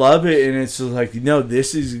 I love it, and it's just like,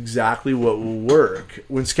 this is exactly what will work.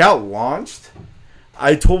 When Scout launched,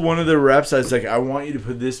 I told one of the reps, I was like, I want you to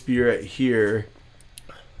put this beer at here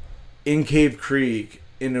in Cave Creek,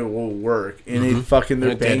 and it will work. And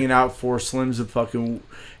they're banging out 4 slims of fucking,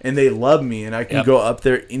 and they love me, and I can go up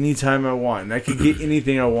there anytime I want, and I can get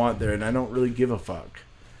anything I want there, and I don't really give a fuck.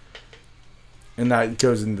 And that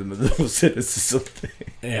goes into the little cynicism thing.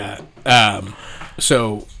 yeah.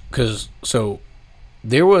 So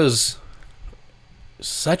there was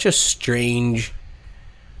such a strange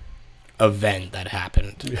event that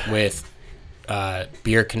happened with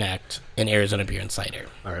Beer Connect and Arizona Beer and Cider.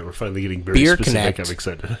 All right, we're finally getting very Beer specific. Connect. I'm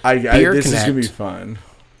excited. This is going to be fun.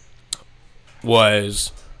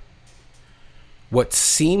 Was what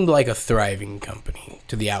seemed like a thriving company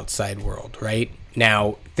to the outside world, right?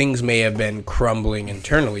 Now, things may have been crumbling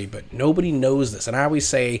internally, but nobody knows this. And I always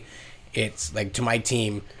say, it's like to my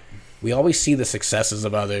team, we always see the successes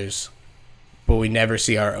of others, but we never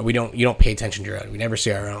see you don't pay attention to your own. We never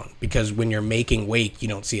see our own, because when you're making wake, you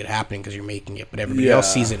don't see it happening because you're making it, but everybody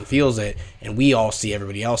else sees it and feels it, and we all see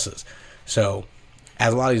everybody else's. So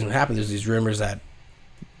as a lot of these happen, there's these rumors that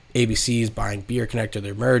ABC is buying Beer Connect, or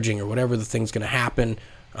they're merging, or whatever the thing's going to happen.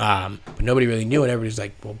 But nobody really knew, and everybody's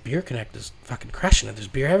like, well, Beer Connect is fucking crushing it. There's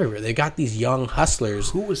beer everywhere. They got these young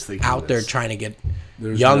hustlers out there trying to get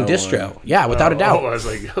young distro. One. Yeah, without a doubt. I was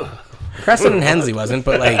like, Crescent and Hensley wasn't,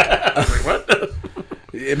 but like, I was like,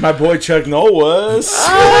 what? My boy Chuck Noll was.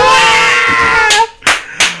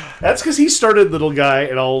 That's because he started Little Guy,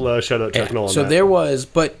 and I'll shout out Chuck Noll on so that. there was,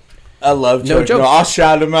 but I love No Chuck joke. Noll. I'll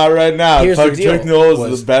shout him out right now. Here's the deal Chuck Noll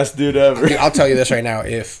is the best dude ever. I'll tell you this right now: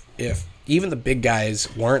 if even the big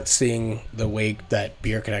guys weren't seeing the wake that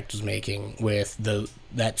Beer Connect was making with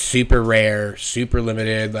that super rare, super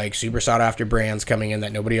limited, like super sought after brands coming in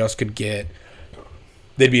that nobody else could get,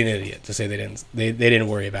 they'd be an idiot to say they didn't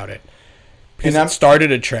worry about it. Because it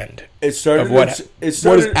started a trend. It started of what is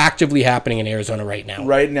actively happening in Arizona right now.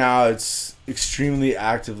 Right now, it's extremely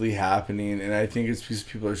actively happening, and I think it's because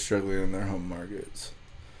people are struggling in their home markets.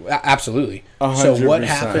 Absolutely. 100%. So what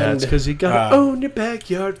happened? That's because you gotta own your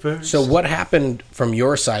backyard first. So what happened from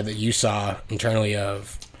your side that you saw internally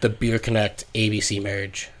of the Beer Connect ABC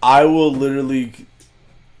marriage? I will literally,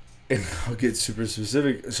 and I'll get super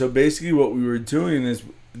specific. So basically what we were doing is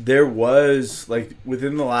there was, like,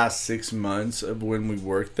 within the last 6 months of when we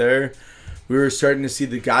worked there, we were starting to see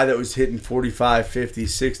the guy that was hitting 45, 50,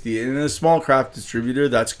 60. And in a small craft distributor,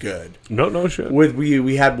 that's good. No shit.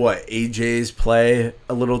 We had, what, AJ's play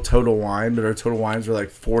a little Total Wine, but our Total Wines were like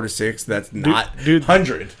 4 to 6. That's not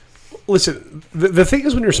 100. Listen, the thing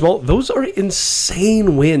is, when you're small, those are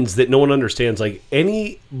insane wins that no one understands. Like,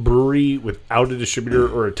 any brewery without a distributor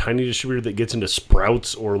or a tiny distributor that gets into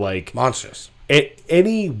Sprouts or like Monsters.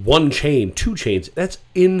 Any one chain, 2 chains, that's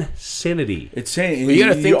insanity. It's saying Well, you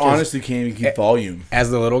gotta think you honestly can't even keep volume. As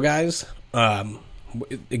the little guys,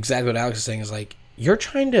 exactly what Alex is saying is, like, you're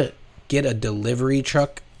trying to get a delivery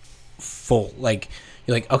truck full. Like,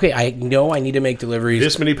 you're like, okay, I know I need to make deliveries.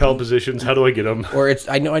 This many pallet positions, how do I get them? Or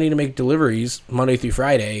I know I need to make deliveries Monday through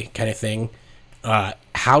Friday kind of thing.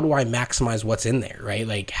 How do I maximize what's in there, right?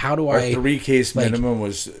 Like, how do Our I... 3-case minimum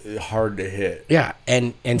was hard to hit. Yeah,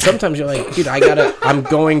 and sometimes you're like, dude, I'm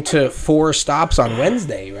going to 4 stops on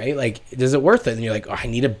Wednesday, right? Like, is it worth it? And you're like, oh, I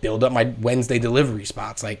need to build up my Wednesday delivery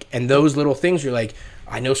spots. Like, and those little things, you're like,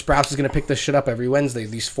 I know Sprouts is going to pick this shit up every Wednesday,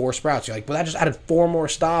 these 4 Sprouts. You're like, well, that just added 4 more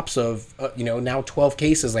stops of, now 12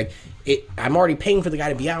 cases. Like, I'm already paying for the guy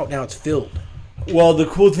to be out, now it's filled. Well, the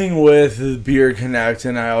cool thing with the Beer Connect,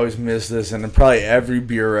 and I always miss this, and probably every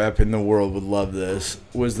beer rep in the world would love this,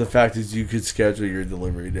 was the fact that you could schedule your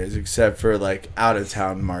delivery days, except for, like,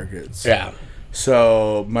 out-of-town markets. Yeah.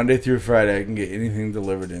 So, Monday through Friday, I can get anything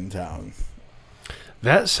delivered in town.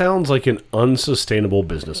 That sounds like an unsustainable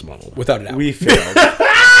business model. Without a doubt. We failed.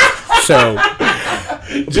 So...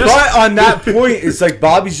 But on that point, it's like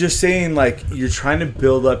Bobby's just saying, like, you're trying to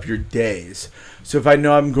build up your days. So if I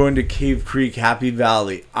know I'm going to Cave Creek, Happy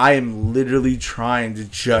Valley, I am literally trying to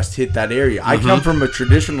just hit that area. I come from a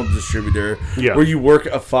traditional distributor where you work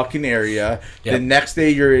a fucking area. Yep. The next day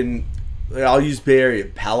you're in, I'll use Bay Area,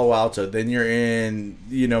 Palo Alto. Then you're in,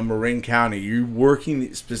 Marin County. You're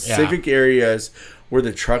working specific areas where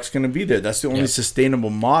the truck's going to be there. That's the only sustainable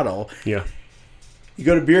model. Yeah. You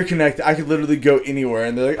go to Beer Connect, I could literally go anywhere,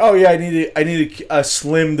 and they're like, "Oh yeah, I need a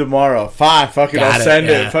slim tomorrow. Fine, fuck it, I'll send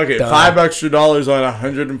it. Fuck it, Done. $5 extra on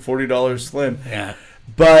 $140 slim." Yeah.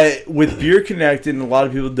 But with Beer Connect, and a lot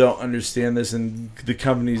of people don't understand this, and the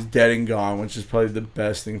company's dead and gone, which is probably the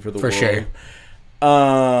best thing for the world. For sure.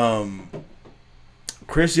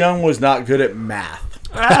 Chris Young was not good at math.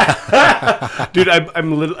 Dude,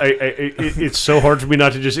 I'm literally. It's so hard for me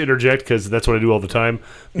not to just interject because that's what I do all the time.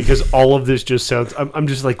 Because all of this just sounds. I'm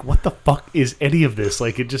just like, what the fuck is any of this?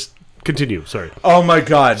 Like, it just continue. Sorry. Oh my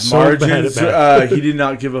God, So margins. bad at He did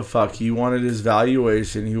not give a fuck. He wanted his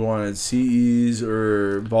valuation. He wanted CEs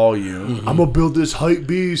or volume. I'm gonna build this hype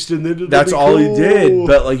beast, and then That's all he did.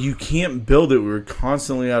 But like, you can't build it. We were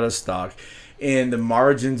constantly out of stock. And the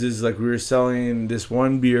margins is like, we were selling this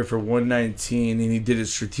one beer for $119, and he did it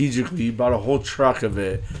strategically. He bought a whole truck of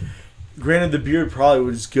it. Granted, the beer probably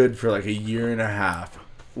was good for like a year and a half.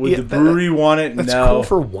 Would the brewery want it? That's no. cool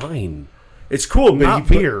for wine. It's cool, but Not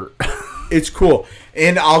beer. It's cool.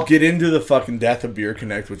 And I'll get into the fucking death of Beer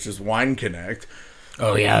Connect, which is Wine Connect.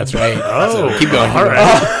 Oh, yeah, that's right. Oh, keep going. all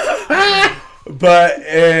right.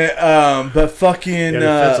 But fucking. Yeah, the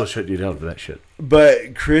feds will shut you down for that shit.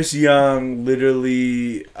 But Chris Young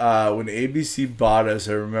literally, when ABC bought us,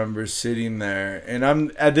 I remember sitting there, and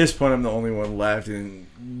at this point I'm the only one left, and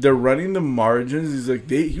they're running the margins. He's like,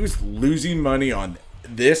 he was losing money on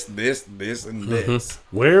this, and this.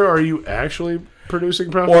 Where are you actually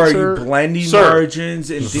producing profit, Or are sir? you blending Sir. margins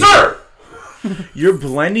and Sir! You're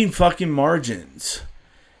blending fucking margins.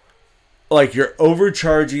 Like, you're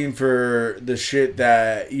overcharging for the shit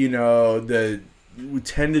that, the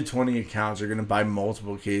 10 to 20 accounts are going to buy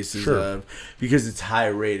multiple cases of because it's high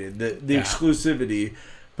rated. The exclusivity.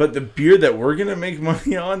 But the beer that we're going to make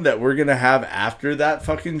money on, that we're going to have after that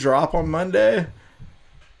fucking drop on Monday,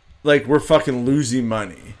 like, we're fucking losing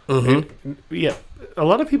money. Mm-hmm. Yeah. A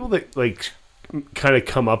lot of people that, like, kind of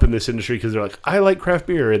come up in this industry because they're like, I like craft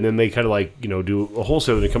beer. And then they kind of, like, do a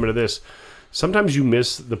wholesale and they come into this. Sometimes you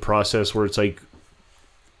miss the process where it's like,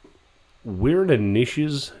 we're in a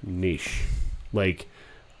niche's niche. Like,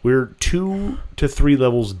 we're 2 to 3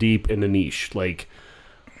 levels deep in a niche. Like,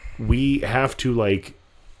 we have to, like,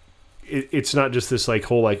 it's not just this, like,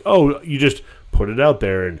 whole, like, oh, you just put it out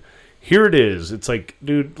there and here it is. It's like,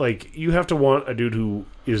 dude, like, you have to want a dude who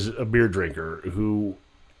is a beer drinker, who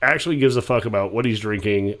actually gives a fuck about what he's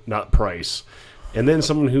drinking, not price. And then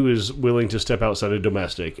someone who is willing to step outside of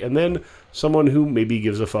domestic. And then someone who maybe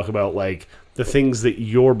gives a fuck about, like, the things that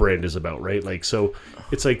your brand is about, right? Like, so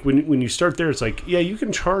it's like when you start there, it's like, yeah, you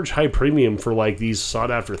can charge high premium for, like, these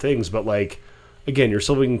sought-after things. But, like, again, you're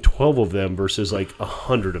selling 12 of them versus, like,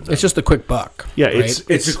 100 of them. It's just a quick buck. Yeah, right?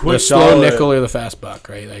 it's a quick the slow dollar. nickel or the fast buck,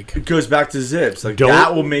 right? Like, It goes back to Zips. Like, Don't-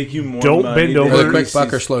 that will make you more don't money bend than over. or the quick ABC's.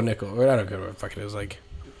 buck or slow nickel. I don't care what the fuck it is. Like,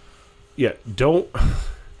 yeah, don't...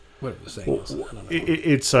 whatever the saying is. I don't know.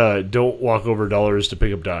 It's don't walk over dollars to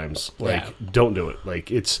pick up dimes. Like, Yeah. don't do it.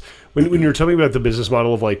 Like, it's when you're telling me about the business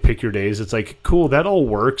model of, like, pick your days, it's like, cool, that all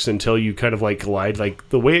works until you kind of, like, collide. Like,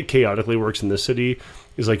 the way it chaotically works in this city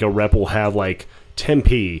is, like, a rep will have, like,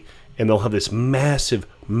 10p and they'll have this massive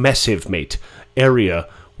mate area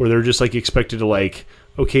where they're just, like, expected to, like,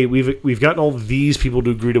 okay, we've gotten all these people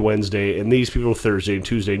to agree to Wednesday and these people Thursday and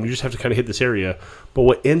Tuesday, and you just have to kind of hit this area. But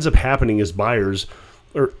what ends up happening is buyers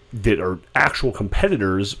that are actual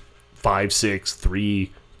competitors 5, 6,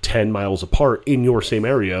 3, 10 miles apart in your same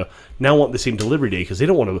area now want the same delivery day because they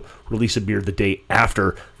don't want to release a beer the day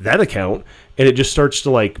after that account. And it just starts to,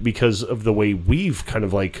 like, because of the way we've kind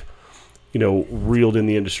of, like, reeled in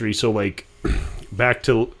the industry. So, like, back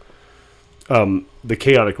to the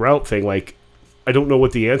chaotic route thing, like, I don't know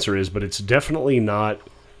what the answer is, but it's definitely not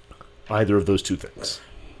either of those two things.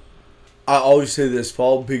 I always say this: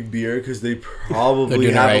 follow Big Beer because they probably doing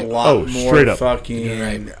it have right. a lot Oh, more straight up.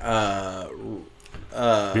 fucking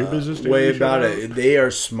Beer business way distribution? about it. They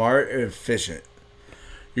are smart and efficient.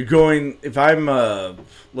 You're going. If I'm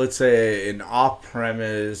let's say an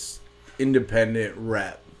off-premise independent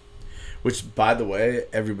rep, which, by the way,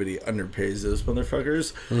 everybody underpays those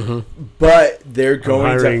motherfuckers. Mm-hmm. But they're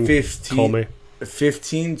going hiring, to call me.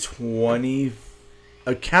 15, 20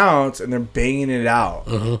 accounts, and they're banging it out.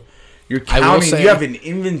 Mm-hmm. You're I will counting. say- You have an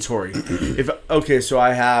inventory. So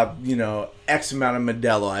I have X amount of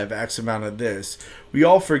Modelo. I have X amount of this. We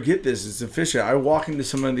all forget this. It's efficient. I walk into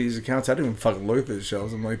some of these accounts. I don't even fucking look at the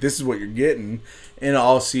shelves. I'm like, this is what you're getting, and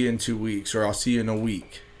I'll see you in 2 weeks, or I'll see you in a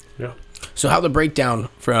week. Yeah. So how the breakdown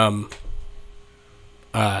from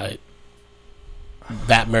that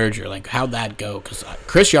merger, like, how'd that go? Because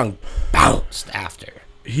Chris Young bounced after.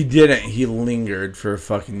 He didn't. He lingered for a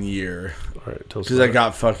fucking year. All right. Tell us Because I about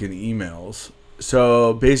got fucking emails.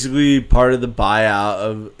 So basically, part of the buyout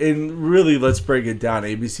of, and really, let's break it down.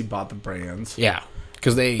 ABC bought the brands, Yeah,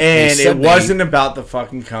 because they and said it wasn't about the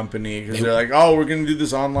fucking company. Because they're like, oh, we're gonna do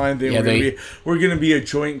this online thing. Yeah, we're gonna be a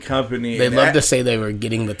joint company. They And love to say they were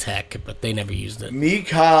getting the tech, but they never used it. Me,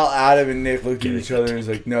 Kyle, Adam, and Nick looked at each other and was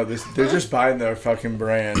like, no, they're just buying their fucking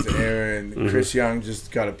brands. And Chris Young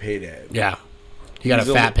just got a payday. Yeah, he got a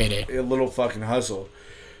He's fat payday. A little fucking hustle.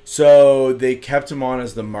 So they kept him on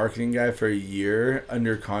as the marketing guy for a year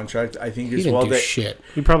under contract. I think He as didn't well do that shit.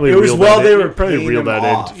 He probably It was reeled while that they in. were He probably paying reeled him that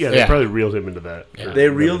off. in. Yeah, they Yeah. probably reeled him into that. Yeah. they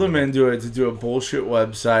reeled him into it to do a bullshit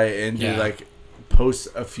website and Yeah. do like post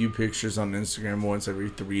a few pictures on Instagram once every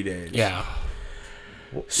 3 days. Yeah,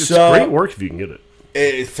 It's So- great work if you can get it.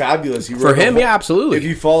 It's fabulous. He for wrote a him, whole- yeah, absolutely. If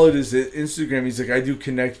you followed his Instagram, he's like, I do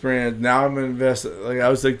connect brands. Now I'm gonna invest. Like, I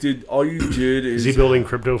was like, dude, all you did is Is he building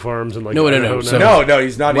crypto farms and like No, Idaho no. So- now? No,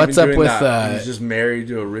 he's not What's even up doing with, that. He's just married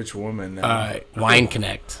to a rich woman now. Wine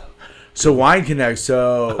Connect. So Wine Connect.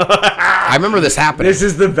 So I remember this happening. this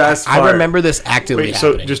is the best part. I remember this actively Wait,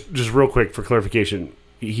 so happening. just real quick for clarification,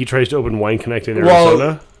 he tries to open Wine Connect in Well,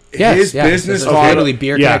 Arizona. his Yes, business it's model. literally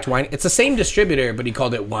Beer Yeah. Connect Wine. It's the same distributor, but he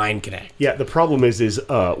called it Wine Connect. Yeah, the problem is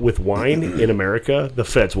with wine in America, the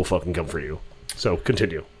feds will fucking come for you. So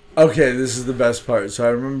continue. Okay, this is the best part. So I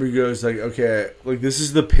remember he goes like, okay, like this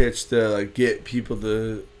is the pitch to like get people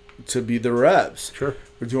to be the reps. Sure.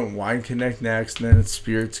 We're doing Wine Connect next, and then it's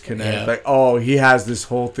Spirits Connect. Yeah. Like, oh, he has this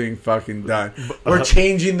whole thing fucking done. We're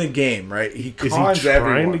changing the game, right? He Is cons he trying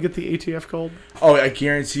everyone. to get the ATF called? Oh, I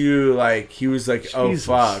guarantee you, like, he was like, Jesus. oh,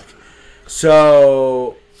 fuck.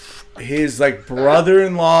 So, his, like,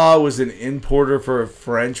 brother-in-law was an importer for a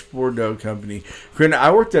French Bordeaux company. Granted,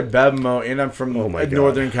 I worked at Bevmo, and I'm from Oh my God.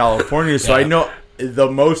 Northern California, so I know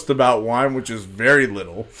the most about wine, which is very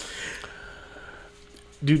little.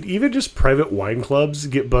 Dude, even just private wine clubs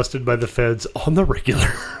get busted by the feds on the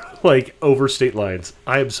regular. Like, over state lines.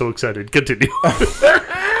 I am so excited. Continue.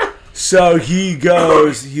 So, he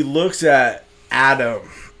goes, he looks at Adam,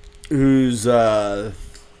 who's,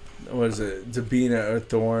 what is it, Dabina or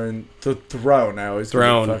Thorn? Throne. I always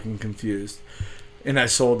Throne. get fucking confused. And I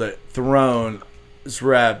sold it. Throne's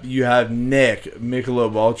rep. You have Nick,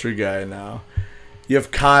 Michelob Ultra guy now. You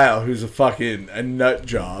have Kyle, who's a nut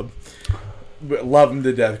job. But love him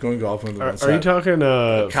to death. Going golf with him. Are you talking friend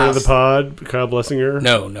of the pod, Kyle Blessinger?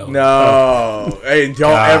 No. No. Hey, don't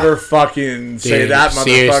God. ever fucking say Dude, that motherfucker's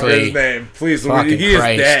seriously. name. Please, Fucking he is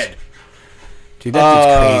Christ. dead. Dude,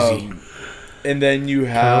 that dude's crazy. And then you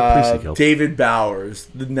Kyle have Priestley. David Bowers,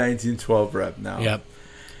 the 1912 rep now. Yep.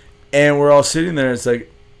 And we're all sitting there. It's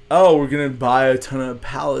like, oh, we're going to buy a ton of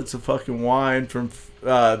pallets of fucking wine from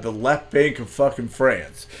the left bank of fucking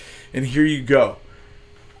France. And here you go.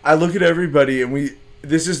 I look at everybody, and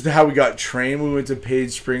this is how we got trained. We went to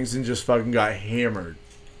Page Springs and just fucking got hammered.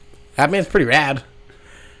 That man's pretty rad.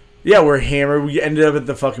 Yeah, we're hammered. We ended up at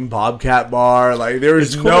the fucking Bobcat bar. Like, there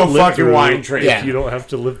was It's cool no to live fucking through wine trade. Yeah. You don't have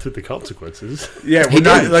to live through the consequences. Yeah, He we're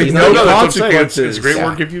not, didn't. like, He's no not- That's what I'm saying. consequences. It's great Yeah.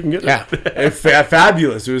 work if you can get Yeah. it.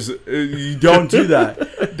 Fabulous. It was, you don't do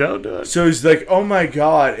that. Don't do it. So he's like, oh my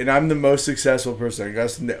God. And I'm the most successful person. I got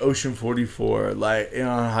us into Ocean 44, like,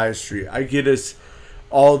 on High Street. I get us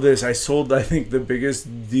all this. I sold, I think, the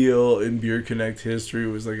biggest deal in Beer Connect history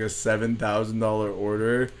was like a $7,000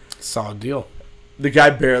 order. Solid deal. The guy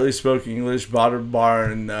barely spoke English, bought a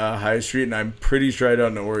bar in High Street, and I'm pretty sure I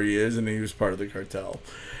don't know where he is, and he was part of the cartel.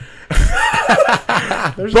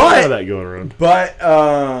 There's a lot of that going around.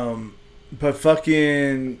 But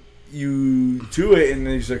fucking, you do it, and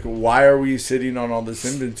then he's like, why are we sitting on all this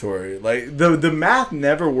inventory? Like, the math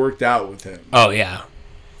never worked out with him. Oh, yeah.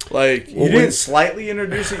 Like, you Well, didn't slightly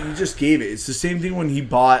introduce it, you just gave it. It's the same thing when he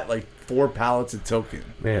bought, like, 4 pallets of Token.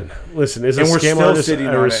 Man, listen, as a And we're scam still artist, sitting I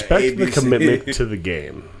on it, respect the ABC. commitment to the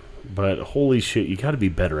game. But holy shit, you got to be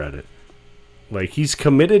better at it. Like, he's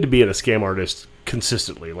committed to being a scam artist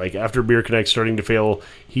consistently. Like, after Beer Connect starting to fail,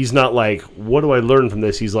 he's not like, what do I learn from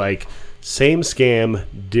this? He's like, same scam,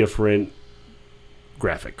 different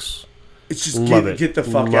graphics. It's just Love it. get the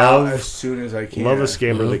fuck Love- out as soon as I can. Love a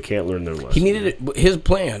scammer that can't learn their lesson. He needed it. His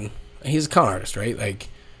plan. He's a con artist, right? Like,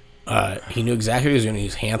 he knew exactly what he was doing.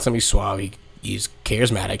 He's handsome. He's suave. He's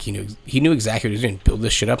charismatic. He knew exactly what he was doing. Build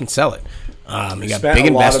this shit up and sell it. He got Spent big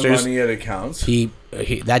a lot investors. of money at accounts. He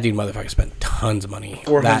that dude motherfucker spent tons of money.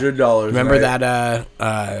 $400. Remember right?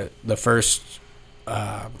 that the first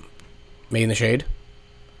Made in the Shade?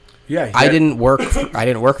 Yeah. I didn't work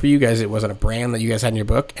for you guys. It wasn't a brand that you guys had in your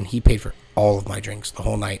book, and he paid for all of my drinks the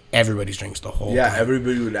whole night. Everybody's drinks the whole Yeah, time.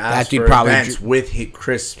 everybody would ask That dude for probably events dr- with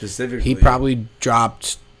Chris specifically. He probably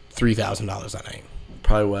dropped $3,000 that night.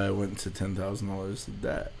 Probably why I went to $10,000 of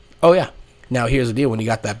debt. Oh yeah. Now here's the deal: when he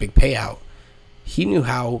got that big payout, he knew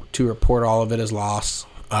how to report all of it as loss,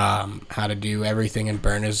 how to do everything and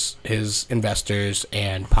burn his investors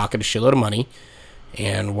and pocket a shitload of money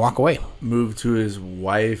and walk away. Moved to his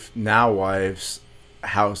wife's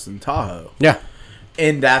house in Tahoe. Yeah.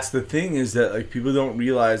 And that's the thing is that like people don't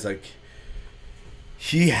realize like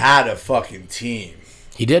he had a fucking team.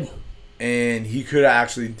 He did. And he could have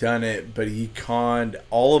actually done it, but he conned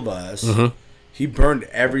all of us. Mm-hmm. He burned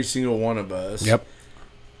every single one of us. Yep.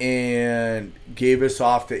 And gave us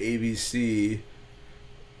off to ABC,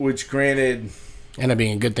 which granted, Ended up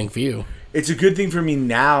being a good thing for you. it's a good thing for me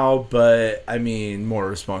now, but I mean, more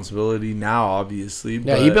responsibility now, obviously.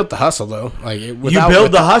 Yeah, but you built the hustle though. Like you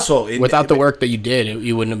build the hustle. without the work that you did,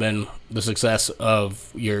 you wouldn't have been the success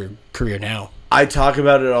of your career now. I talk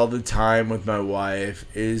about it all the time with my wife,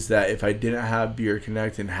 is that if I didn't have Beer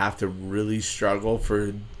Connect and have to really struggle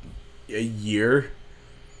for a year,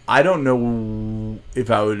 I don't know if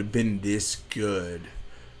I would have been this good.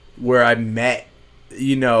 Where I met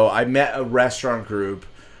a restaurant group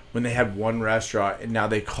when they had one restaurant, and now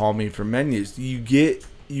they call me for menus. You get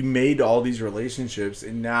you made all these relationships,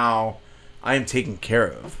 and now I am taken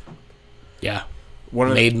care of. Yeah. One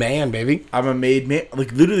of Made man, baby. I'm a made man.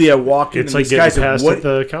 Like, literally, I walk in It's and like this guy's getting like, passed what? at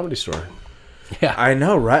the Comedy Store. Yeah. I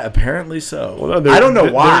know, right? Apparently so. Well, no, I don't know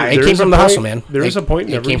why. It there came is a from the point- hustle, man. there is a point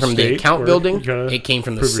in It every came from the state account where building. you gotta It came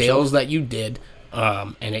from the prove sales yourself. that you did,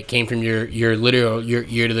 and it came from your literal your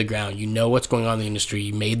ear to the ground. You know what's going on in the industry.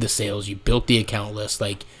 You made the sales. You built the account list.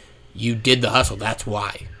 Like, you did the hustle. That's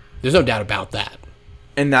why. There's no doubt about that.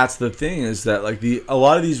 And that's the thing is that like a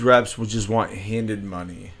lot of these reps would just want handed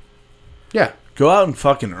money. Yeah. Go out and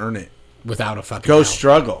fucking earn it. Without a fucking Go doubt.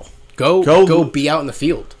 struggle. Go be out in the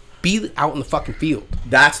field. Be out in the fucking field.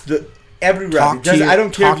 That's the every rep. Talk to your- I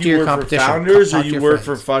don't care talk if to you your work for competition. Founders Talk or to you your work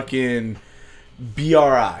for friends. fucking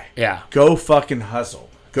BRI. Yeah. Go fucking hustle.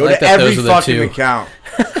 Go I like to that every those are the fucking two. account.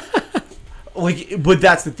 Like, but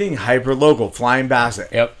that's the thing. Hyper local, Flying Basset.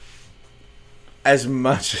 Yep. As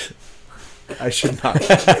much. I should not.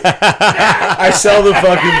 I sell the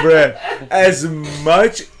fucking brand. As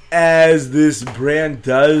much as this brand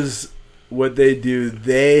does what they do,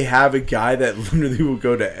 they have a guy that literally will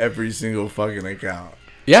go to every single fucking account.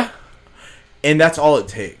 Yeah. And that's all it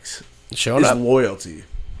takes. Showing Is up. loyalty.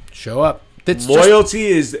 Show up. That's just Loyalty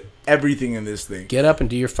is everything in this thing. get up and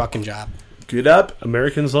do your fucking job. Get up.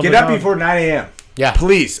 Americans love Get the up dog. before 9 a.m. Yeah.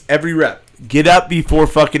 Please, every rep. Get up before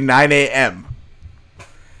fucking 9 a.m.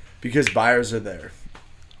 Because buyers are there.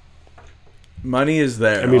 Money is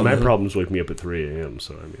there. I mean, my problems wake me up at 3 a.m.,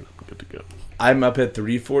 so I mean, I'm good to go. I'm up at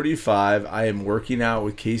 3:45. I am working out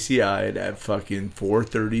with Casey Ide at fucking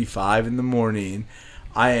 4:35 in the morning.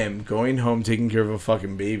 I am going home taking care of a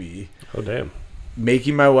fucking baby. Oh, damn.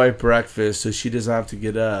 Making my wife breakfast so she doesn't have to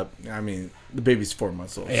get up. I mean, the baby's 4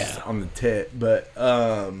 months old. Yeah. She's on the tit. But,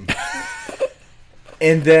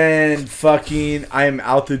 and then fucking, I am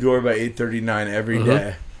out the door by 8:39 every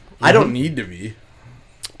day. I don't need to be.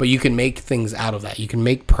 But you can make things out of that. You can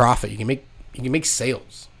make profit. You can make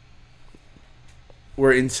sales.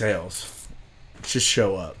 We're in sales. Just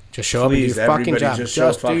show up. Just show up and do Please, your fucking everybody, job. just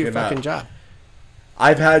Just, show do your fucking fucking up. job.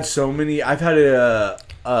 I've had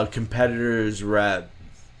a competitor's rep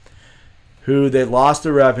who they lost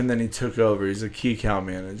the rep and then he took over. He's a key account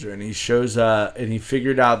manager and he shows up and he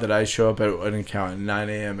figured out that I show up at an account at 9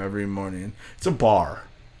 a.m. every morning. It's a bar.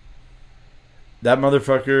 That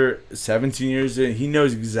motherfucker, 17 years in, he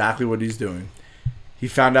knows exactly what he's doing. He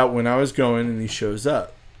found out when I was going and he shows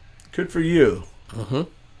up. Good for you. Mm-hmm.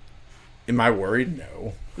 Am I worried?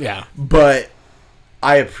 No. Yeah. But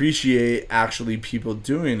I appreciate actually people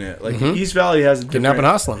doing it. Like East Valley has a Getting up and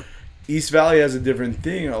different hustling. East Valley has a different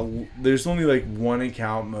thing. There's only like one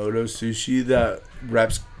account, Moto Sushi, that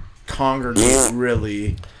reps congregate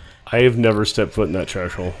really. I have never stepped foot in that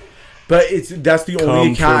trash hole. But that's the only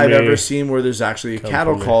Come account for I've me. ever seen where there's actually a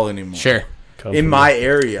cattle for me. call anymore. Sure. Come In from my me.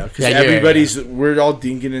 area, because Yeah, your everybody's we're all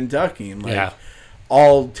dinking and ducking. Like, Yeah.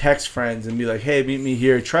 All text friends and be like, "Hey, meet me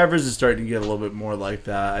here." Trevor's is starting to get a little bit more like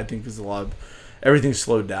that. I think there's a lot of everything's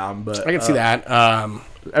slowed down, but I can see that.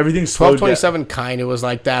 Everything's slowed down. 1227 kind of was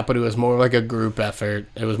like that, but it was more like a group effort.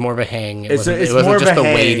 It was more of a hang. It It's wasn't more of just a the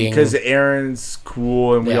hang waiting. because Aaron's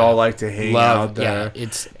cool and we Yeah. all like to hang out there. Yeah,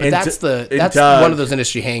 but And that's Doug- one of those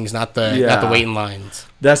industry hangs, not the Yeah. waiting lines.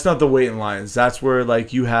 That's not the waiting lines. That's where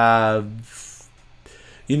like you have,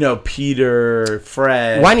 Peter,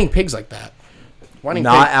 Fred. Whining pigs like that. Whining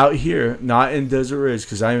Not pig. out here, not in Desert Ridge,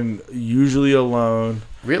 because I'm usually alone.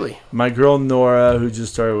 Really? My girl Nora, who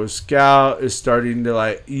just started with Scout, is starting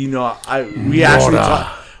to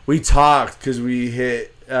we talked because we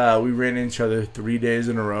ran into each other 3 days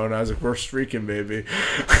in a row, and I was like, we're streaking, baby.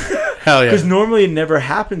 Hell Because normally it never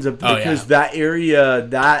happens up there Oh, because yeah. that area,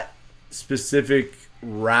 that specific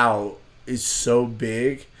route is so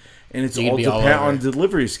big, and it's You can all be all dependent over. on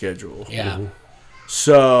delivery schedule. Yeah.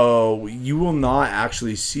 So you will not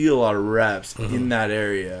actually see a lot of reps Mm-hmm. in that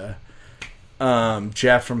area.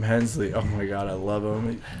 Jeff from Hensley, oh my god, I love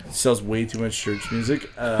him. He sells way too much church music.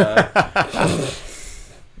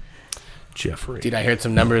 Jeffrey. Dude, I heard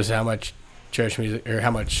some numbers how much church music or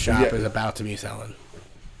how much shop Yeah. is about to be selling.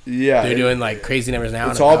 Yeah, They're doing like crazy numbers now.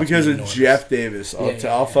 it's and all about to because be of enormous. Jeff Davis. Yeah,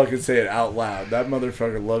 I'll fucking say it out loud. That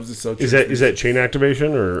motherfucker loves to sell. Is that chain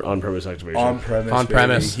activation or on-premise activation? on premise? On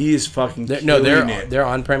premise. He is fucking. Their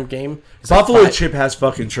on-prem game. It's Buffalo like Chip has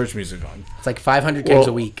fucking church music on. It's like 500 gigs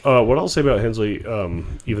a week. What I'll say about Hensley,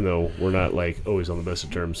 even though we're not like always on the best of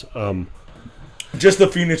terms, Just the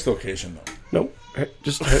Phoenix location though. no,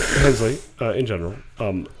 just Hensley in general.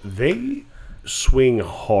 They swing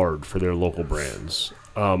hard for their local brands.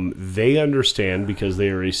 They understand because they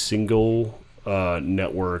are a single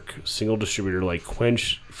network, single distributor. Like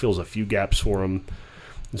Quench fills a few gaps for them,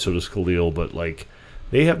 and so does Khalil. But like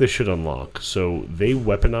they have this shit on lock. So they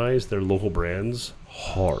weaponize their local brands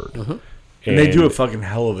hard. Mm-hmm. And they do a fucking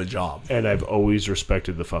hell of a job. And I've always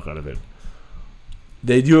respected the fuck out of it.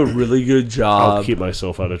 They do a really good job. I'll keep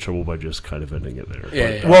myself out of trouble by just kind of ending it there. Yeah,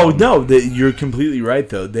 But, yeah. Well, no, you're completely right,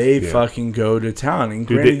 though. They fucking go to town. And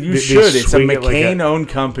Dude, granted, they you should. It's a swing it like McCain-owned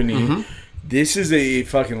company. This is a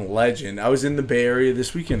fucking legend. I was in the Bay Area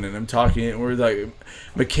this weekend, and I'm talking, and we're like,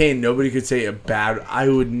 McCain, nobody could say a bad... I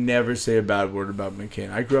would never say a bad word about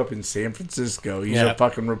McCain. I grew up in San Francisco. He's a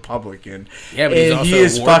fucking Republican. Yeah, but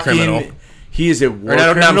he's also a war criminal. He is a war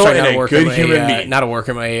Not criminal a and war a good criminal, human being. Not a war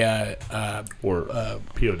criminal, or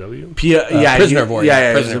POW? prisoner of war.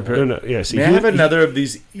 Yeah, Prisoner. See, May I have another of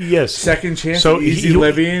these Yes. second chance, So easy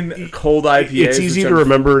living, cold IPAs? It's easy to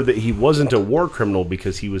remember that he wasn't a war criminal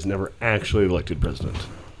because he was never actually elected president.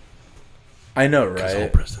 I know, Because all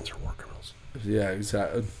right? presidents are war criminals. Yeah,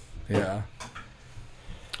 exactly. Yeah.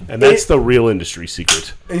 And that's the real industry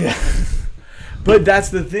secret. Yeah. But that's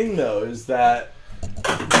the thing, though, is that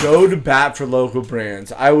go to bat for local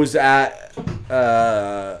brands. I was in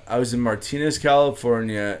Martinez,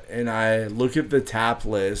 California, and I look at the tap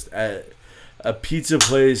list at a pizza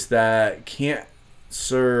place that can't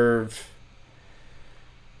serve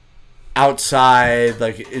outside.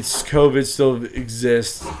 Like, it's COVID still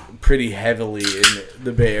exists pretty heavily in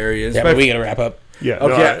the Bay Area. Yeah, but we got to wrap up. Yeah.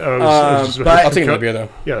 Okay, but- I'll take another beer, though.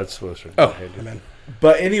 Yeah, that's what I was Oh, man.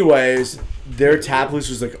 But anyways, their tap list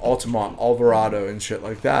was like Altamont, Alvarado, and shit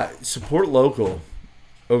like that. Support local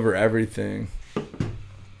over everything.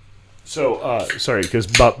 So, sorry, because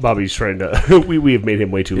Bobby's trying to... we have made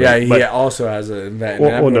him way too late. Yeah, he but, also has an event.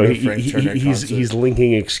 well, no, he's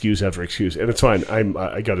linking excuse after excuse, and it's fine.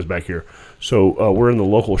 I got his back here. So we're in the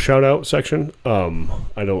local shout out section.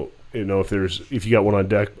 I don't know if you got one on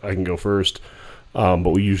deck, I can go first.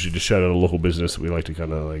 But we usually just shout out a local business that we like to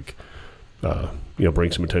kind of like,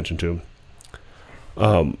 bring some attention to.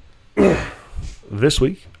 This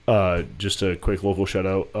week, just a quick local shout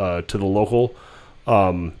out to the local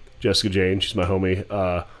Jessica Jane. She's my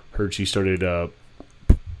homie. Heard she started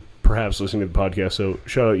perhaps listening to the podcast, so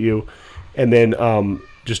shout out you. And then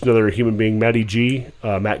just another human being, Matty G.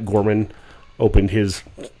 Matt Gorman opened his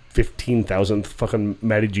 15,000th fucking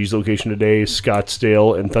Matty G's location today.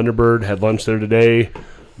 Scottsdale and Thunderbird had lunch there today.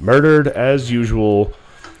 Murdered as usual.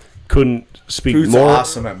 Couldn't speak Food's more.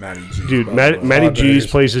 awesome at Matty G's. Dude, Matty G's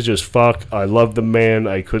place is just fuck. I love the man.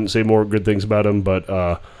 I couldn't say more good things about him, but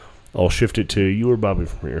I'll shift it to you or Bobby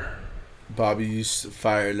from here. Bobby, you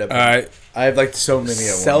fire. All right. I have like so many of them.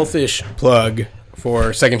 Selfish plug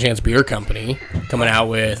for Second Chance Beer Company coming out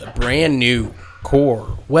with a brand new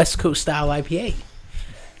core West Coast style IPA.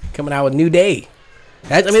 Coming out with New Day.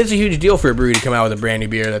 It's a huge deal for a brewery to come out with a brand new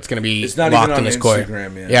beer that's going to be It's not locked even on in this core.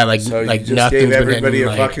 Instagram yet. Yeah, so like you just nothing's gave been everybody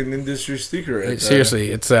hitting, a like, fucking industry secret. Right there. seriously,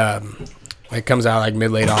 it's it comes out like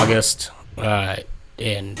mid-late August,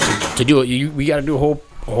 and to do it, we got to do a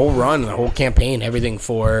whole run, a whole campaign, everything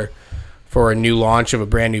for a new launch of a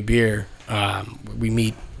brand new beer. We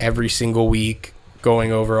meet every single week,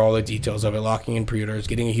 going over all the details of it, locking in pre-orders,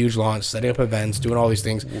 getting a huge launch, setting up events, doing all these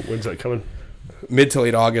things. When's that coming? Mid to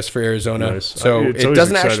late August for Arizona. Nice. So It's it always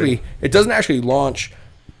doesn't exciting. actually launch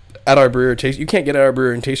at our brewer taste. You can't get it at our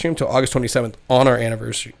brewer and tasting room until August 27th on our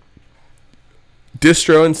anniversary.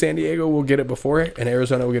 Distro in San Diego will get it before it, and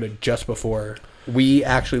Arizona will get it just before we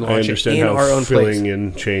actually I launch it understand in how our own filling place.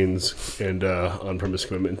 in chains and on-premise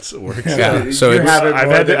commitments works. Yeah, so You it's, have it I've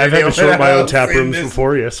more had than to anyone show up my own else tap in rooms this-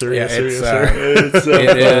 before. Yes, sir. Yeah, Yes, sir. it's,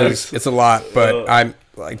 Yes, sir. it's a lot, but I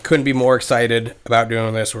couldn't be more excited about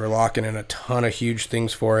doing this. We're locking in a ton of huge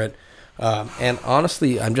things for it, and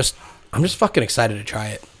honestly, I'm just fucking excited to try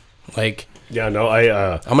it. Like, Yeah, no,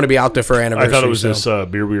 I'm gonna be out there for our I anniversary. thought it was so.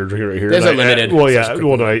 this beer we were drinking right here. There's And a limited. Well, Just yeah. quick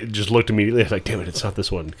Well, no, one. I just looked immediately. I was like, damn it, it's not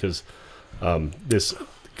this one because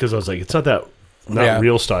because I was like, it's not that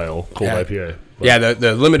real style cold Yeah. IPA. But Yeah,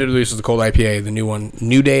 the limited release is the cold IPA, the new one,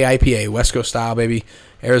 New Day IPA, West Coast style, baby.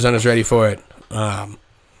 Arizona's ready for it.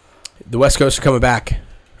 The West Coast are coming back.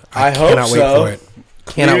 I hope cannot wait so. for it.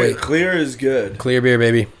 Cannot wait. Clear is good. Clear beer,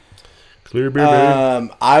 baby. clear beer,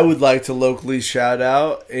 baby. I would like to locally shout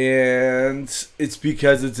out, and it's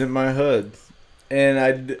because it's in my hood.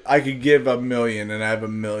 And I could give $1 million, and I have $1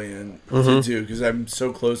 million to do because I'm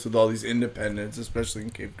so close with all these independents, especially in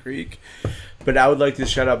Cave Creek. But I would like to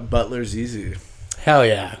shout out Butler's Easy Hell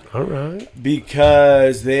yeah. All right.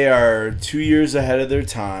 because they are 2 years ahead of their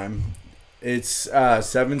time. It's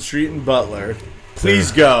 7th Street in Butler.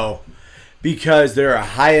 Please go because they're a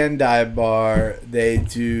high-end dive bar. They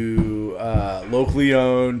do locally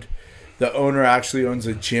owned. The owner actually owns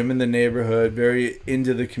a gym in the neighborhood, very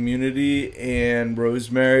into the community, and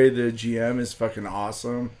Rosemary, the GM, is fucking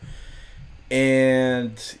awesome.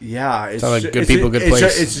 And yeah, it's Sounds like ju- good it's people, good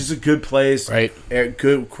place. It's just a good place, Right.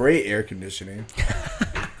 Great air conditioning.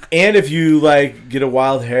 And if you like get a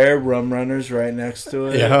wild hair, Rum Runners right next to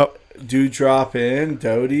it. Yep. Do drop in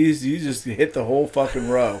Doty's. You just hit the whole fucking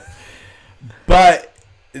row. But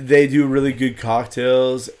they do really good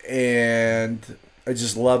cocktails, and I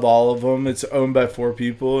just love all of them. It's owned by 4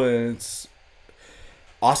 people, and it's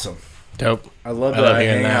awesome. Dope. I love I that. love I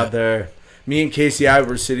hearing hang out that. there. Me and Casey I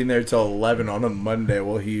were sitting there till 11 on a Monday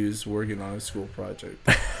while he was working on a school project.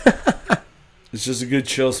 It's just a good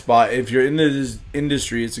chill spot. If you're in this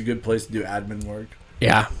industry, it's a good place to do admin work.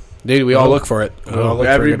 Yeah. Dude, we all look for it. We all look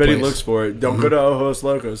Everybody for a good place. looks for it. Don't go to Ojos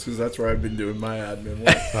Locos because that's where I've been doing my admin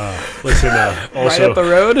work. Listen, Right also, up the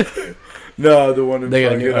road? No, the one in They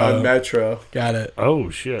got a fucking new- on Metro. Got it. oh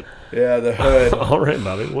shit! Yeah, the hood. All right,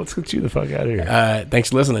 Bobby, let's get you the fuck out of here. Thanks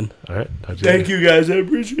for listening. All right, talk to Thank you guys. I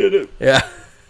appreciate it. Yeah.